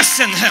your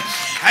blessing.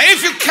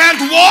 If you can't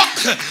walk,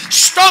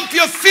 stomp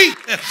your feet.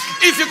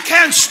 If you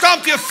can't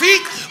stomp your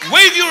feet,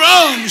 wave your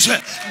arms.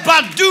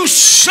 But do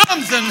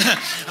something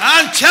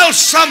and tell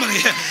somebody,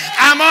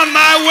 I'm on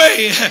my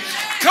way.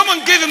 Come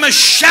on, give him a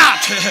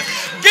shout.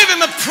 Give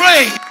him a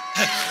praise.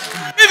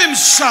 Give him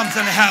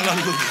something.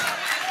 Hallelujah.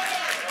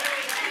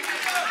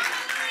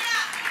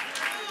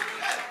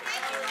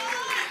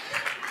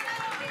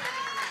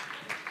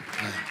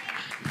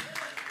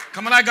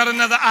 Come on, I got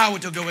another hour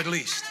to go at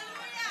least.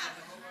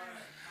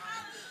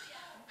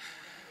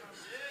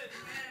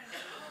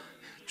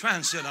 Try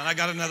and sit down. I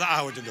got another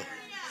hour to go.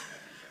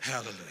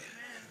 Hallelujah.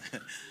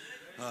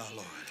 Oh,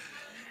 Lord.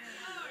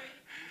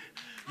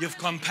 You've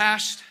come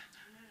past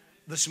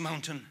this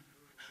mountain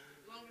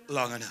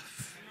long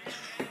enough.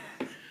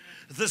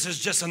 This is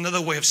just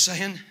another way of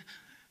saying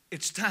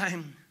it's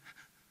time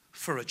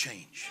for a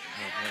change.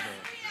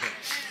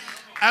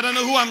 I don't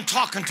know who I'm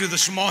talking to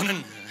this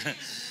morning.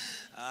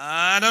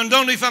 I don't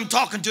know if I'm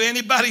talking to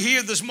anybody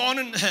here this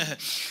morning,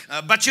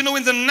 but you know,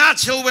 in the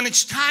natural, when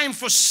it's time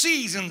for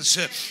seasons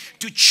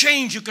to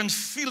change, you can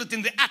feel it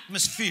in the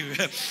atmosphere.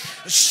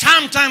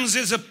 Sometimes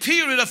there's a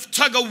period of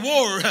tug of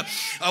war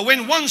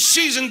when one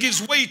season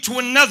gives way to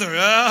another.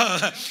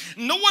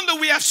 No wonder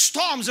we have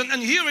storms, and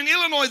here in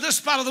Illinois, this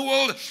part of the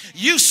world,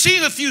 you've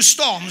seen a few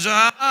storms.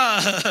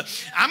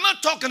 I'm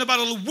not talking about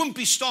a little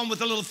wimpy storm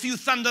with a little few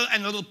thunder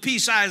and a little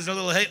pea-sized, a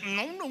little hay.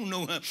 No.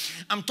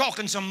 I'm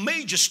talking some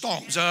major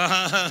storms. But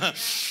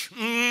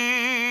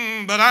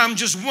I'm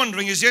just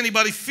wondering, is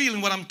anybody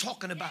feeling what I'm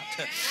talking about?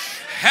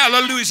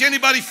 Hallelujah. Is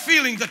anybody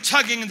feeling the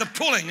tugging and the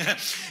pulling?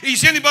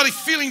 Is anybody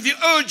feeling the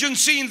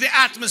urgency in the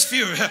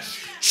atmosphere?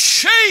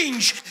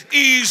 Change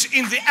is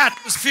in the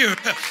atmosphere.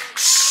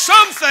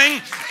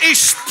 Something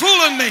is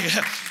pulling me.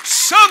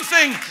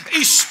 Something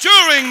is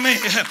stirring me.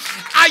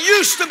 I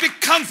used to be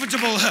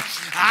comfortable.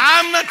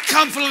 I'm not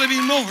comfortable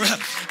anymore.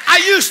 I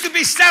used to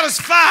be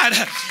satisfied.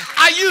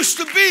 I used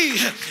to be,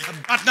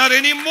 but not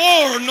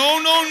anymore. No,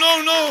 no,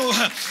 no, no.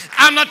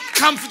 I'm not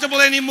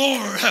comfortable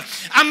anymore.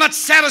 I'm not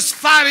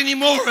satisfied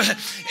anymore.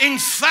 In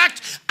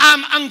fact,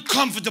 I'm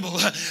uncomfortable.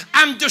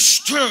 I'm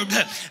disturbed.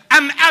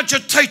 I'm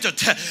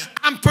agitated.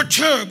 I'm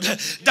perturbed.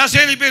 Does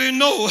anybody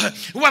know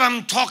what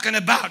I'm talking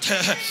about?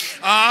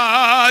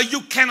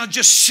 You cannot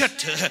just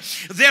sit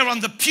there on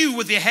the pew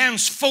with your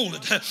hands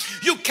folded.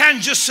 You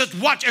can't just sit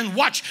and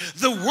watch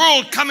the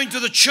world coming to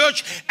the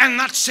church and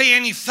not say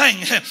anything.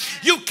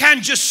 You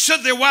can't just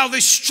sit there while they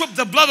strip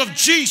the blood of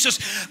Jesus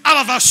out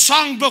of our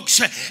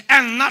songbooks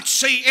and not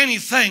say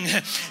anything.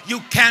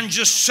 You can't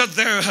just sit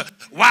there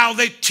while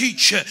they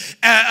teach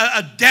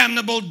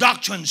damnable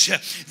doctrines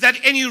that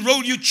any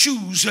road you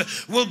choose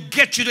will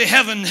get you to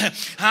heaven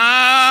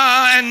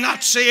and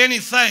not say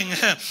anything.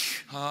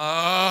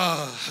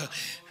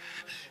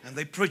 And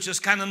they preach this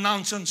kind of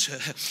nonsense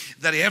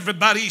that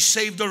everybody is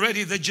saved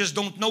already, they just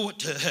don't know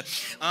it,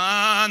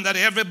 and that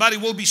everybody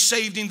will be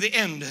saved in the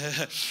end.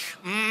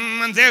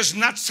 And there's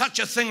not such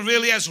a thing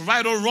really as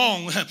right or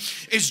wrong.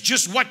 It's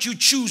just what you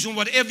choose, and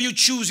whatever you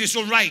choose is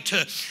all right.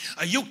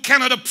 You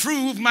cannot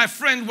approve, my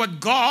friend, what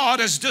God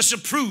has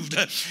disapproved.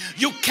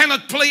 You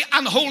cannot play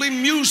unholy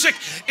music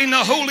in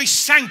a holy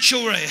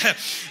sanctuary.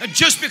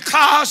 Just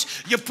because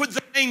you put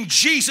the name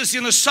Jesus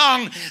in a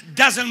song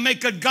doesn't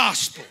make it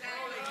gospel.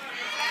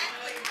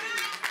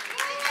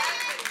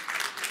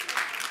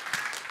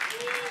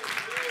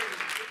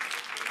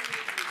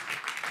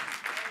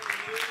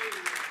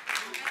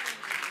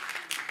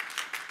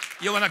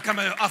 You want to come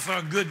and offer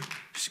a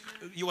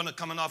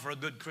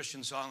good,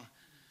 Christian song?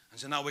 And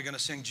so now we're going to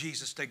sing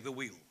Jesus Take the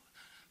Wheel.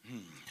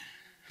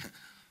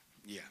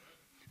 Yeah.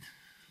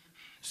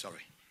 Sorry.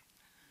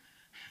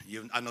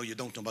 I know you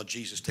don't know about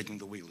Jesus taking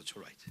the wheel. It's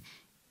all right.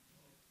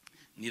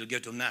 You need to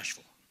get to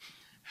Nashville.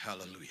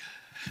 Hallelujah.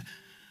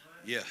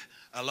 Yeah.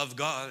 I love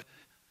God.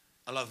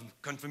 I love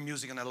country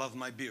music, and I love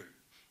my beer.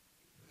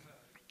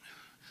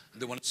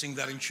 They want to sing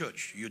that in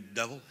church, you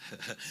devil.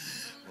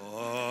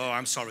 Oh,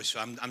 I'm sorry, sir.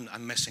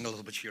 I'm messing a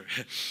little bit here.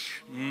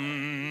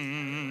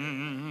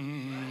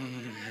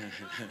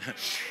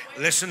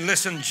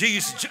 Listen,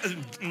 Jesus.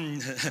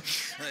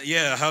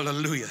 Yeah,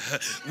 hallelujah.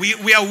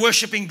 We are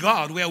worshiping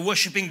God. We are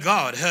worshiping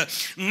God.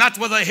 Not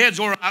with our heads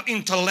or our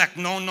intellect.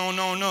 No.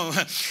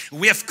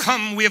 We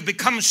have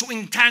become so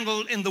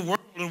entangled in the world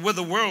and with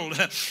the world.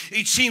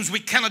 It seems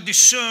we cannot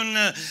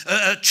discern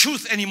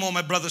truth anymore,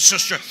 my brother,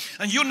 sister.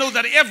 And you know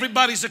that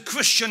everybody's a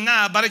Christian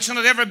now, but it's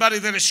not everybody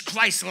that is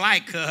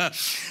Christ-like.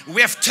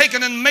 We have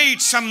taken and made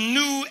some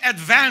new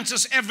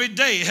advances every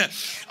day.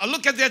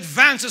 Look at the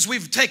advances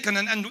we've taken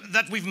and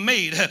that we've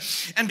made.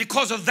 And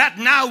because of that,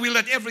 now we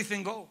let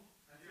everything go.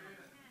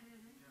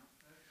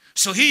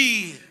 So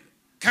he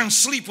can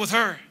sleep with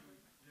her.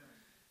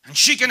 And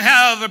she can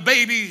have a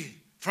baby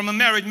from a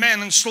married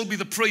man and still be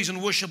the praise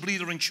and worship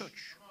leader in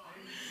church.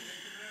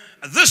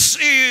 This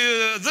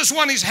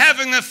one is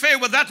having an affair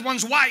with that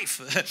one's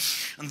wife.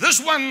 And this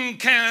one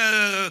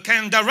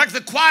can direct the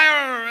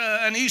choir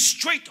and he's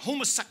straight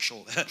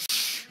homosexual.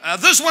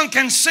 This one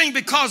can sing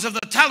because of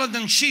the talent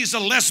and she's a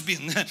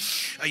lesbian.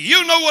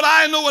 You know what,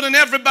 I know it, and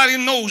everybody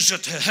knows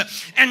it.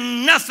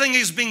 And nothing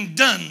is being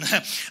done.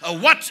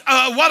 What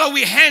are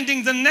we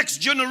handing the next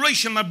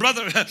generation, my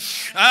brother?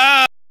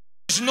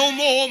 There's no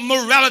more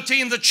morality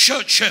in the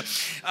church.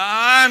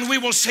 And we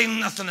will say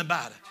nothing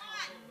about it.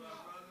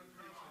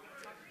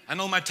 I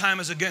know my time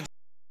is against.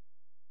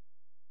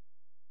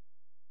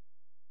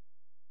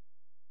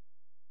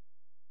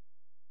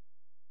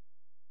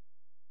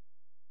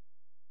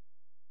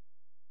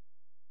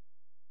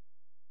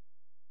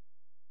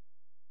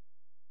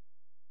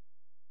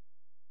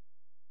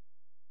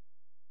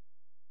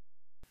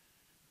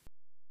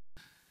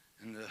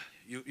 And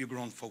you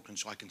grown folk, and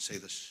so I can say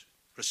this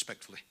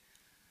respectfully.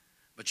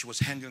 But she was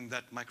handling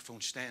that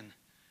microphone stand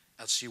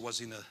as she was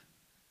in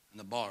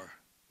a bar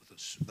with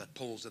that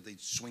poles that they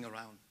swing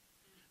around.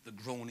 The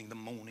groaning, the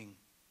moaning.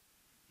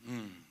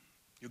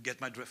 You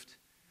get my drift?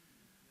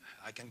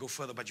 I can go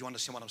further, but you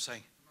understand what I'm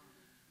saying?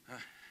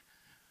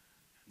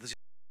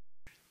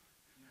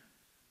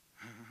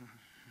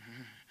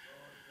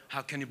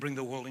 How can you bring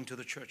the world into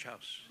the church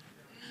house?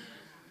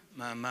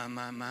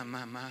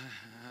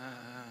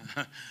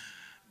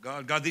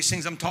 God, these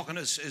things I'm talking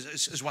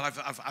is what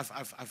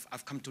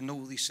I've come to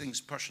know these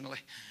things personally.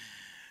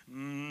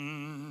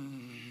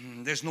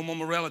 There's no more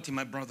morality,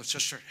 my brother,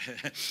 sister.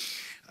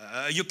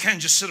 You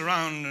can't just sit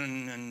around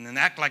and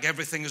act like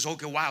everything is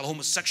okay while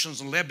homosexuals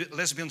and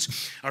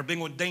lesbians are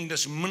being ordained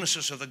as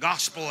ministers of the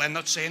gospel and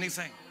not say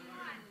anything.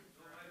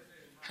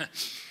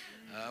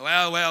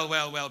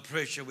 Well,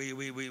 preacher, we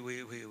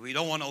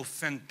don't want to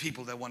offend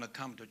people that want to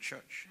come to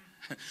church.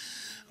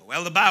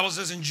 Well, the Bible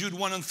says in Jude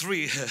 1 and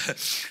 3,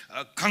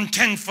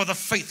 contend for the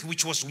faith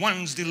which was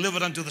once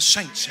delivered unto the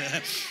saints.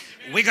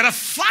 We got to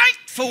fight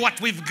for what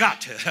we've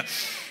got.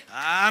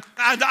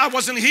 I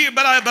wasn't here,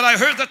 but I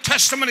heard the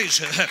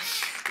testimonies.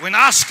 When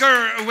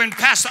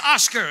Pastor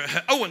Oscar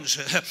Owens,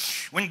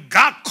 when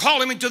God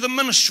called him into the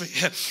ministry,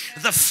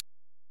 the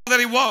that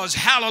he was,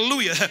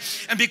 hallelujah,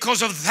 and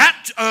because of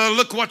that,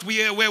 look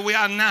where we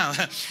are now.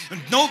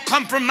 No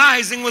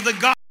compromising with the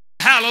God,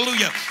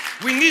 hallelujah.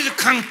 We need to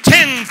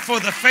contend for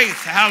the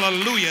faith,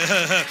 hallelujah.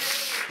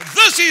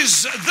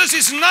 This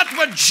is not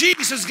what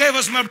Jesus gave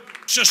us, my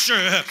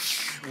sister.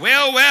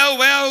 Well,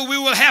 we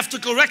will have to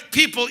correct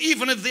people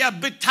even if they are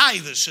big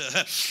tithers,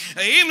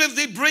 even if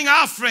they bring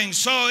offerings,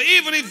 so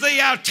even if they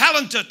are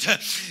talented,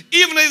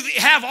 even if they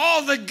have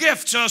all the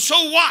gifts,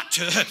 so what?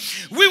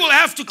 We will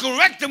have to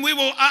correct them. We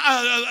will,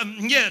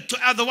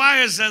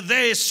 otherwise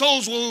their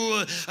souls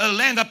will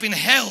land up in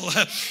hell.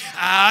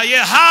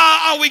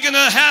 How are we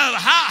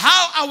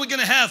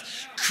gonna have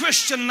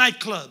Christian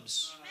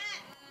nightclubs?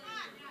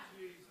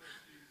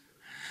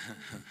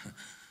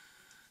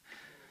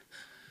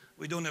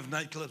 We don't have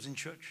nightclubs in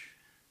church.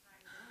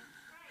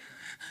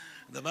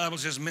 The Bible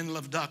says men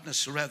love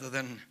darkness rather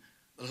than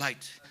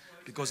light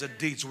because their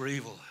deeds were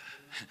evil.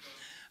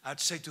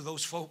 I'd say to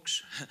those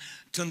folks,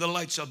 turn the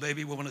lights up,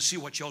 baby. We want to see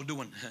what y'all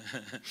doing.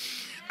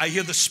 I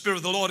hear the Spirit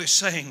of the Lord is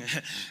saying,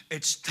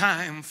 it's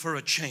time for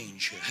a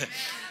change.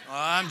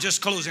 I'm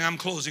just closing. I'm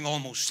closing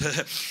almost.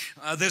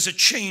 There's a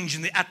change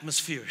in the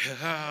atmosphere.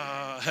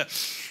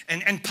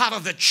 And part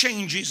of the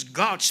change is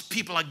God's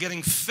people are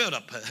getting fed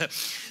up.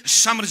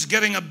 Somebody's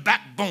getting a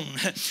backbone.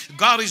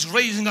 God is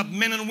raising up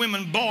men and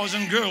women, boys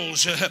and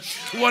girls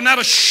who are not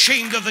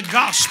ashamed of the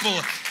gospel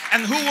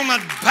and who will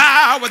not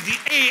bow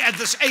at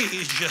this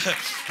age.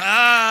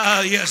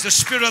 Yes, the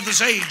spirit of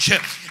this age.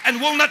 And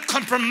will not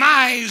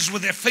compromise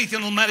with their faith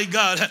in Almighty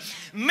God.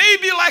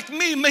 Maybe like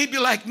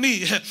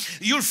me,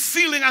 you're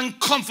feeling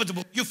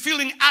uncomfortable. You're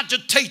feeling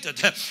agitated,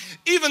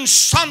 even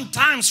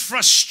sometimes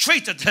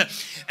frustrated,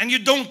 and you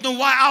don't know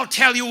why. I'll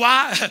tell you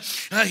why.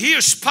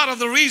 Here's part of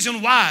the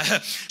reason why.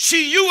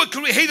 See, you were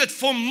created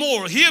for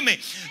more. Hear me.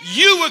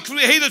 You were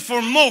created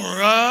for more.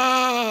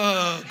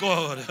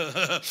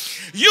 God.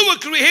 You were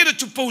created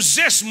to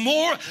possess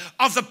more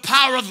of the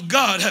power of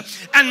God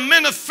and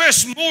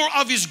manifest more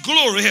of His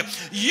glory.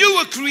 You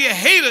were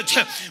created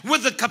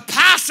with the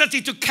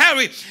capacity to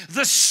carry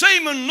the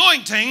same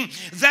anointing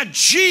that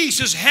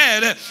Jesus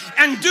had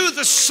and do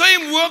the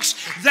same works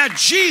that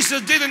Jesus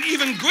did and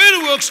even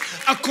greater works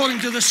according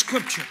to the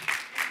scripture.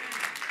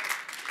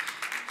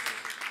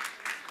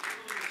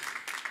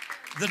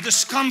 The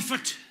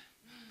discomfort,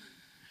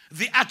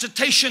 the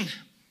agitation,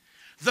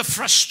 the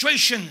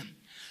frustration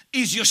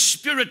is your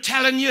spirit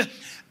telling you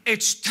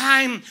it's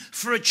time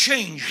for a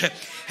change.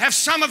 Have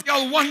some of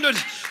y'all wondered,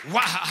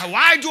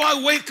 why do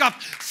I wake up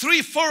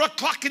 3-4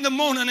 o'clock in the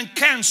morning and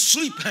can't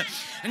sleep?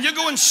 And you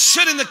go and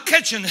sit in the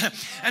kitchen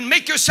and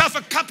make yourself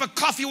a cup of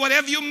coffee,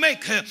 whatever you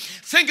make,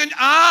 thinking,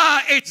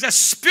 it's the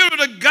Spirit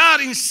of God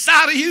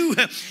inside of you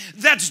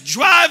that's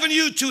driving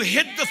you to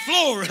hit the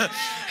floor.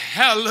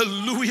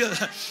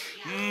 Hallelujah.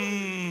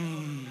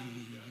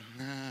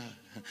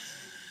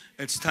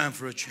 It's time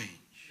for a change.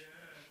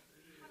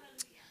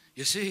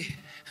 You see,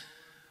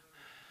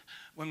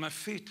 when my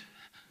feet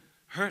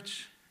hurt,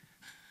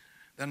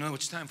 then I know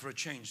it's time for a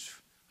change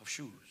of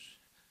shoes.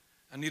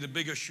 I need a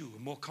bigger shoe, a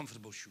more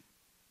comfortable shoe.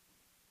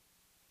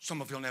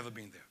 Some of you have never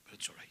been there, but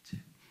it's all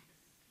right.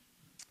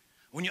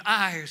 When your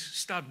eyes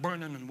start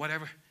burning and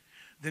whatever,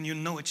 then you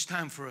know it's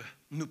time for a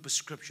new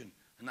prescription,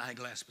 an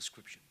eyeglass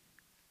prescription.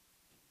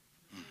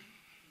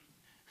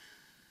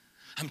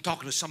 I'm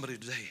talking to somebody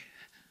today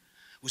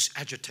who's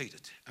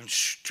agitated and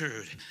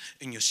stirred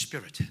in your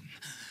spirit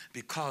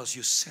because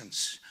you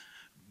sense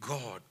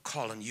God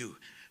calling you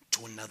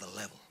to another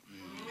level.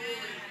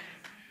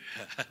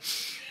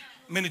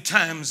 Many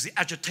times the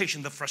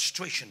agitation, the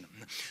frustration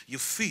you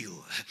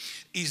feel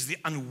is the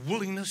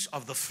unwillingness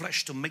of the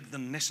flesh to make the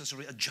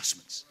necessary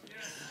adjustments.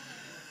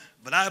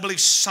 But I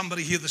believe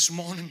somebody here this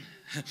morning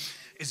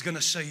is going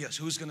to say yes.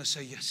 Who's going to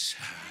say yes?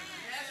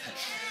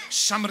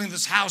 Somebody in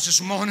this house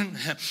this morning,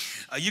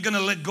 you're going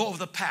to let go of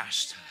the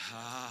past.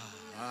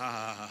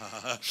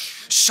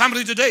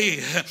 Somebody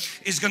today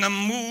is going to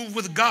move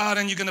with God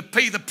and you're going to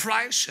pay the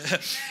price.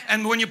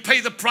 And when you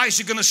pay the price,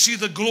 you're going to see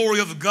the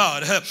glory of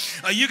God.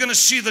 You're going to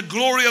see the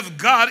glory of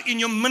God in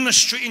your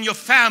ministry, in your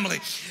family.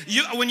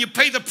 When you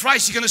pay the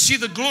price, you're going to see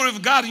the glory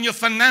of God in your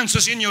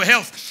finances, in your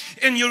health,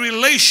 in your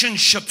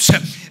relationships.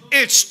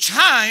 It's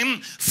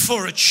time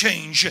for a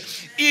change.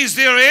 Is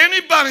there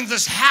anybody in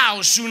this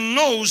house who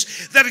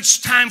knows that it's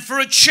time for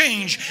a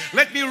change?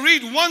 Let me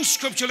read one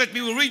scripture.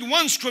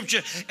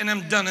 And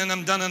I'm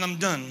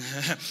done.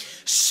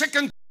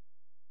 2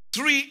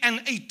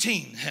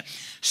 3:18.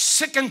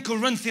 2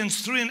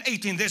 Corinthians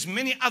 3:18. There's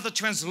many other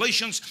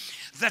translations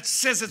that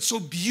says it so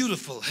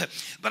beautiful.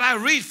 But I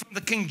read from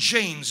the King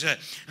James.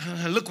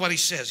 Look what he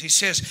says. He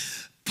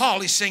says,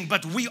 Paul is saying,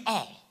 but we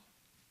all,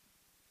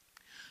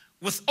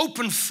 with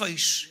open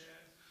face,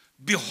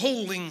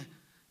 beholding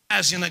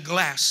as in a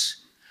glass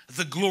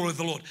the glory of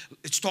the Lord.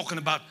 It's talking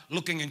about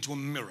looking into a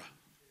mirror.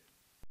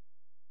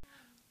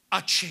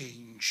 Are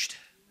changed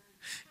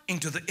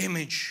into the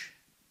image,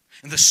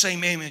 in the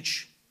same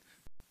image,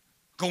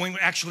 going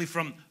actually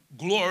from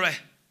glory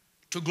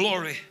to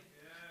glory,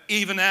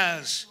 even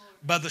as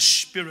by the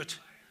Spirit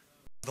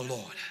of the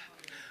Lord.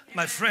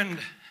 My friend,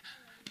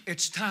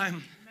 it's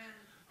time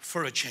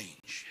for a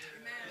change.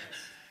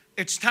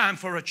 It's time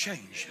for a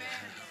change.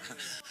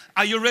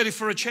 Are you ready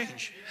for a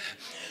change?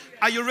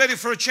 Are you ready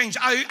for a change?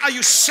 Are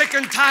you sick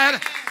and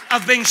tired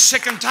of being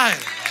sick and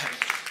tired?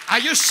 Are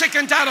you sick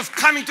and tired of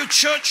coming to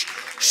church,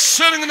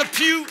 sitting in the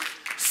pew,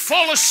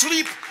 fall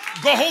asleep,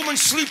 go home and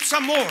sleep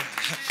some more?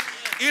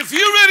 If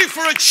you're ready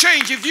for a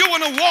change, if you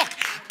want to walk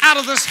out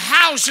of this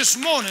house this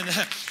morning,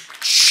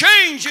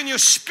 change in your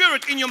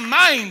spirit, in your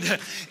mind,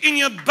 in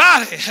your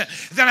body,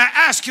 then I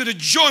ask you to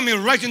join me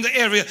right in the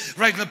area,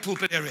 right in the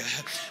pulpit area.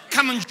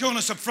 Come and join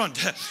us up front.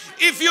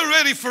 If you're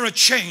ready for a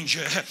change,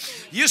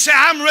 you say,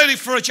 I'm ready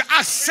for a change.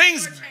 Our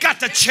things got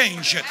to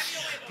change.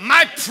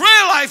 My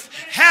prayer life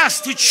has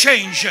to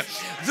change.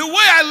 The way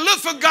I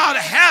live for God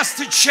has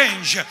to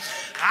change.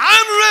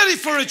 I'm ready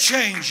for a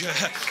change.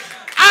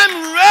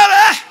 I'm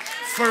ready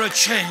for a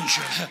change.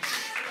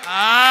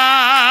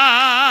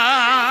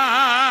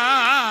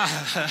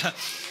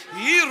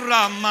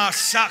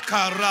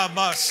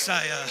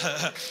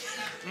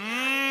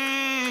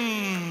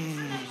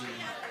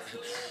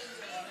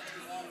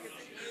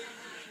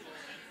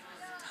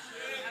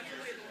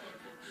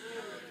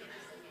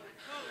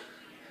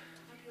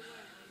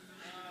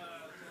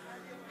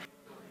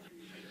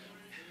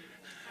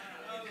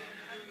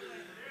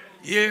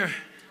 Here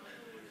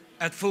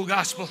at Full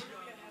Gospel,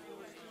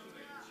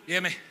 you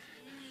hear me?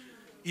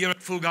 Here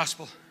at Full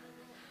Gospel,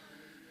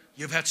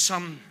 you've had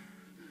some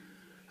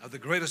of the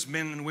greatest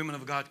men and women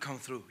of God come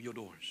through your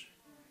doors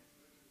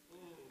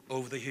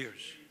over the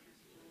years.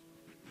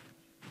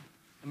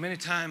 And many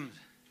times,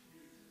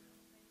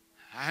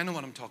 I know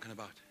what I'm talking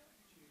about.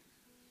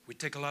 We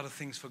take a lot of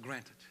things for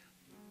granted.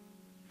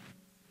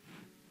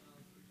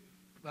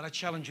 But I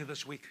challenge you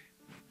this week,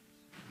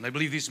 and I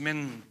believe these men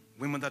and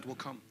women that will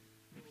come,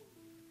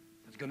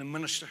 that's going to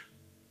minister.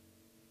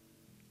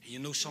 You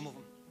know some of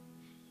them.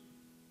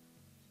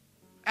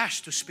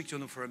 Ask to speak to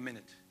them for a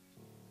minute.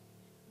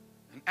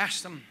 And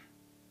ask them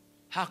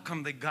how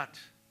come they got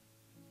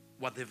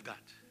what they've got.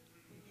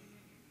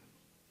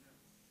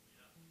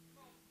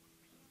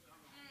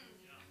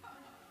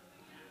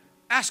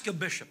 Ask a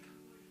bishop,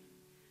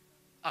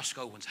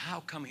 Oscar Owens,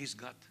 how come he's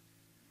got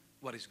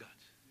what he's got.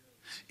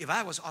 If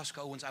I was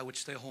Oscar Owens, I would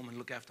stay home and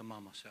look after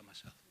mama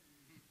myself.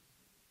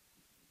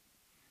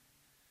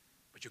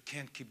 But you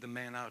can't keep the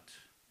man out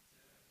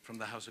from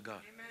the house of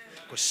God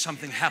because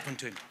something happened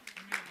to him.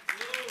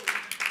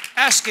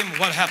 Ask him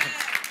what happened.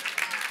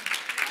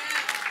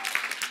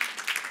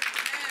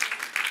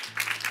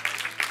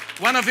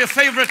 One of your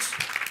favorite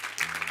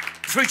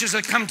preachers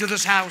that come to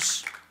this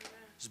house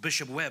is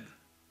Bishop Webb.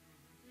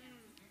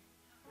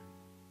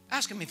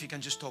 Ask him if you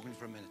can just talk to him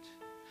for a minute.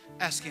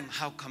 Ask him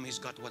how come he's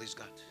got what he's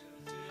got.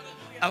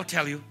 I'll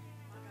tell you.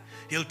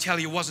 He'll tell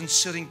you he wasn't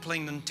sitting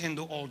playing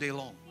Nintendo all day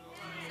long.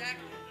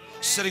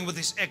 Sitting with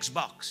his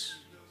Xbox.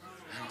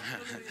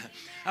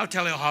 I'll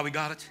tell you how he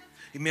got it.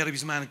 He made up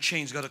his mind, a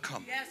change got to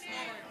come.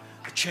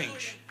 A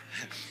change.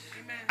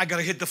 I got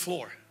to hit the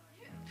floor.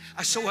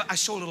 I saw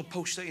a little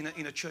poster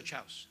in a church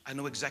house. I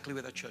know exactly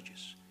where that church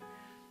is.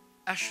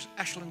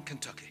 Ashland,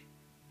 Kentucky.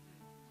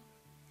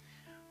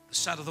 The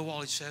side of the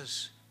wall, it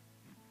says,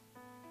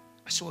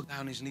 I saw a guy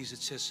on his knees. It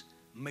says,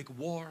 make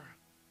war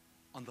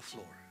on the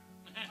floor.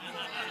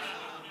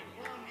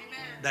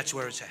 That's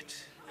where it's at.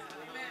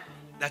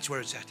 That's where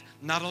it's at.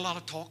 Not a lot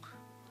of talk.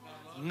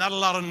 Not a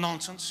lot of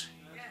nonsense.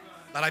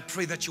 But I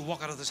pray that you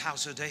walk out of this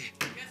house today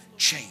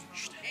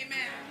changed.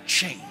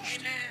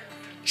 Changed.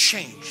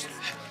 Changed.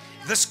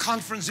 This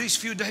conference, these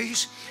few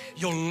days,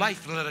 your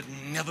life, let it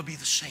never be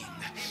the same.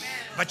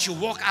 But you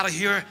walk out of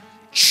here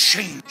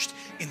changed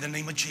in the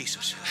name of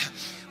Jesus.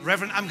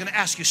 Reverend, I'm going to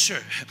ask you,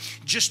 sir,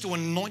 just to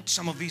anoint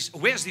some of these.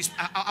 Where's these?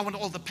 I want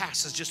all the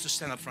pastors just to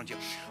stand up front here.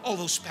 All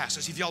those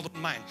pastors, if y'all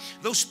don't mind.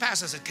 Those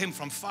pastors that came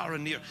from far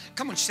and near.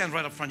 Come on, stand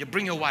right up front here.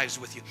 Bring your wives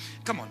with you.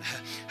 Come on.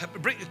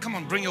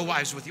 Bring your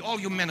wives with you. All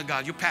you men of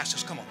God, you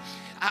pastors, come on.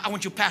 I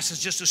want you pastors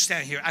just to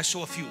stand here. I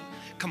saw a few.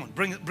 Come on,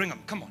 bring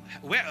them. Come on.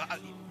 Where?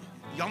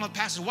 Y'all not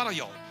pastors? What are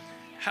y'all?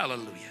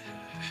 Hallelujah.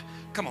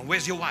 Come on,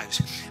 where's your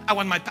wives? I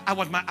want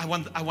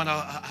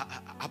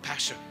a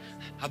pastor,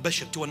 a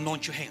bishop to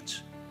anoint your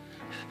hands.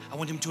 I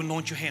want him to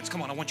anoint your hands.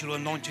 Come on, I want you to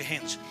anoint your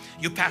hands.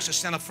 You pastors,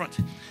 stand up front.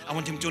 I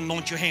want him to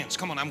anoint your hands.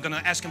 Come on, I'm going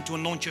to ask him to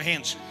anoint your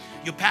hands.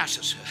 You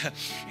pastors,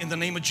 in the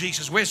name of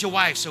Jesus. Where's your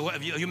wives? So are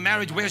you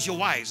married? Where's your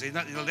wives? They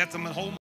let them at home.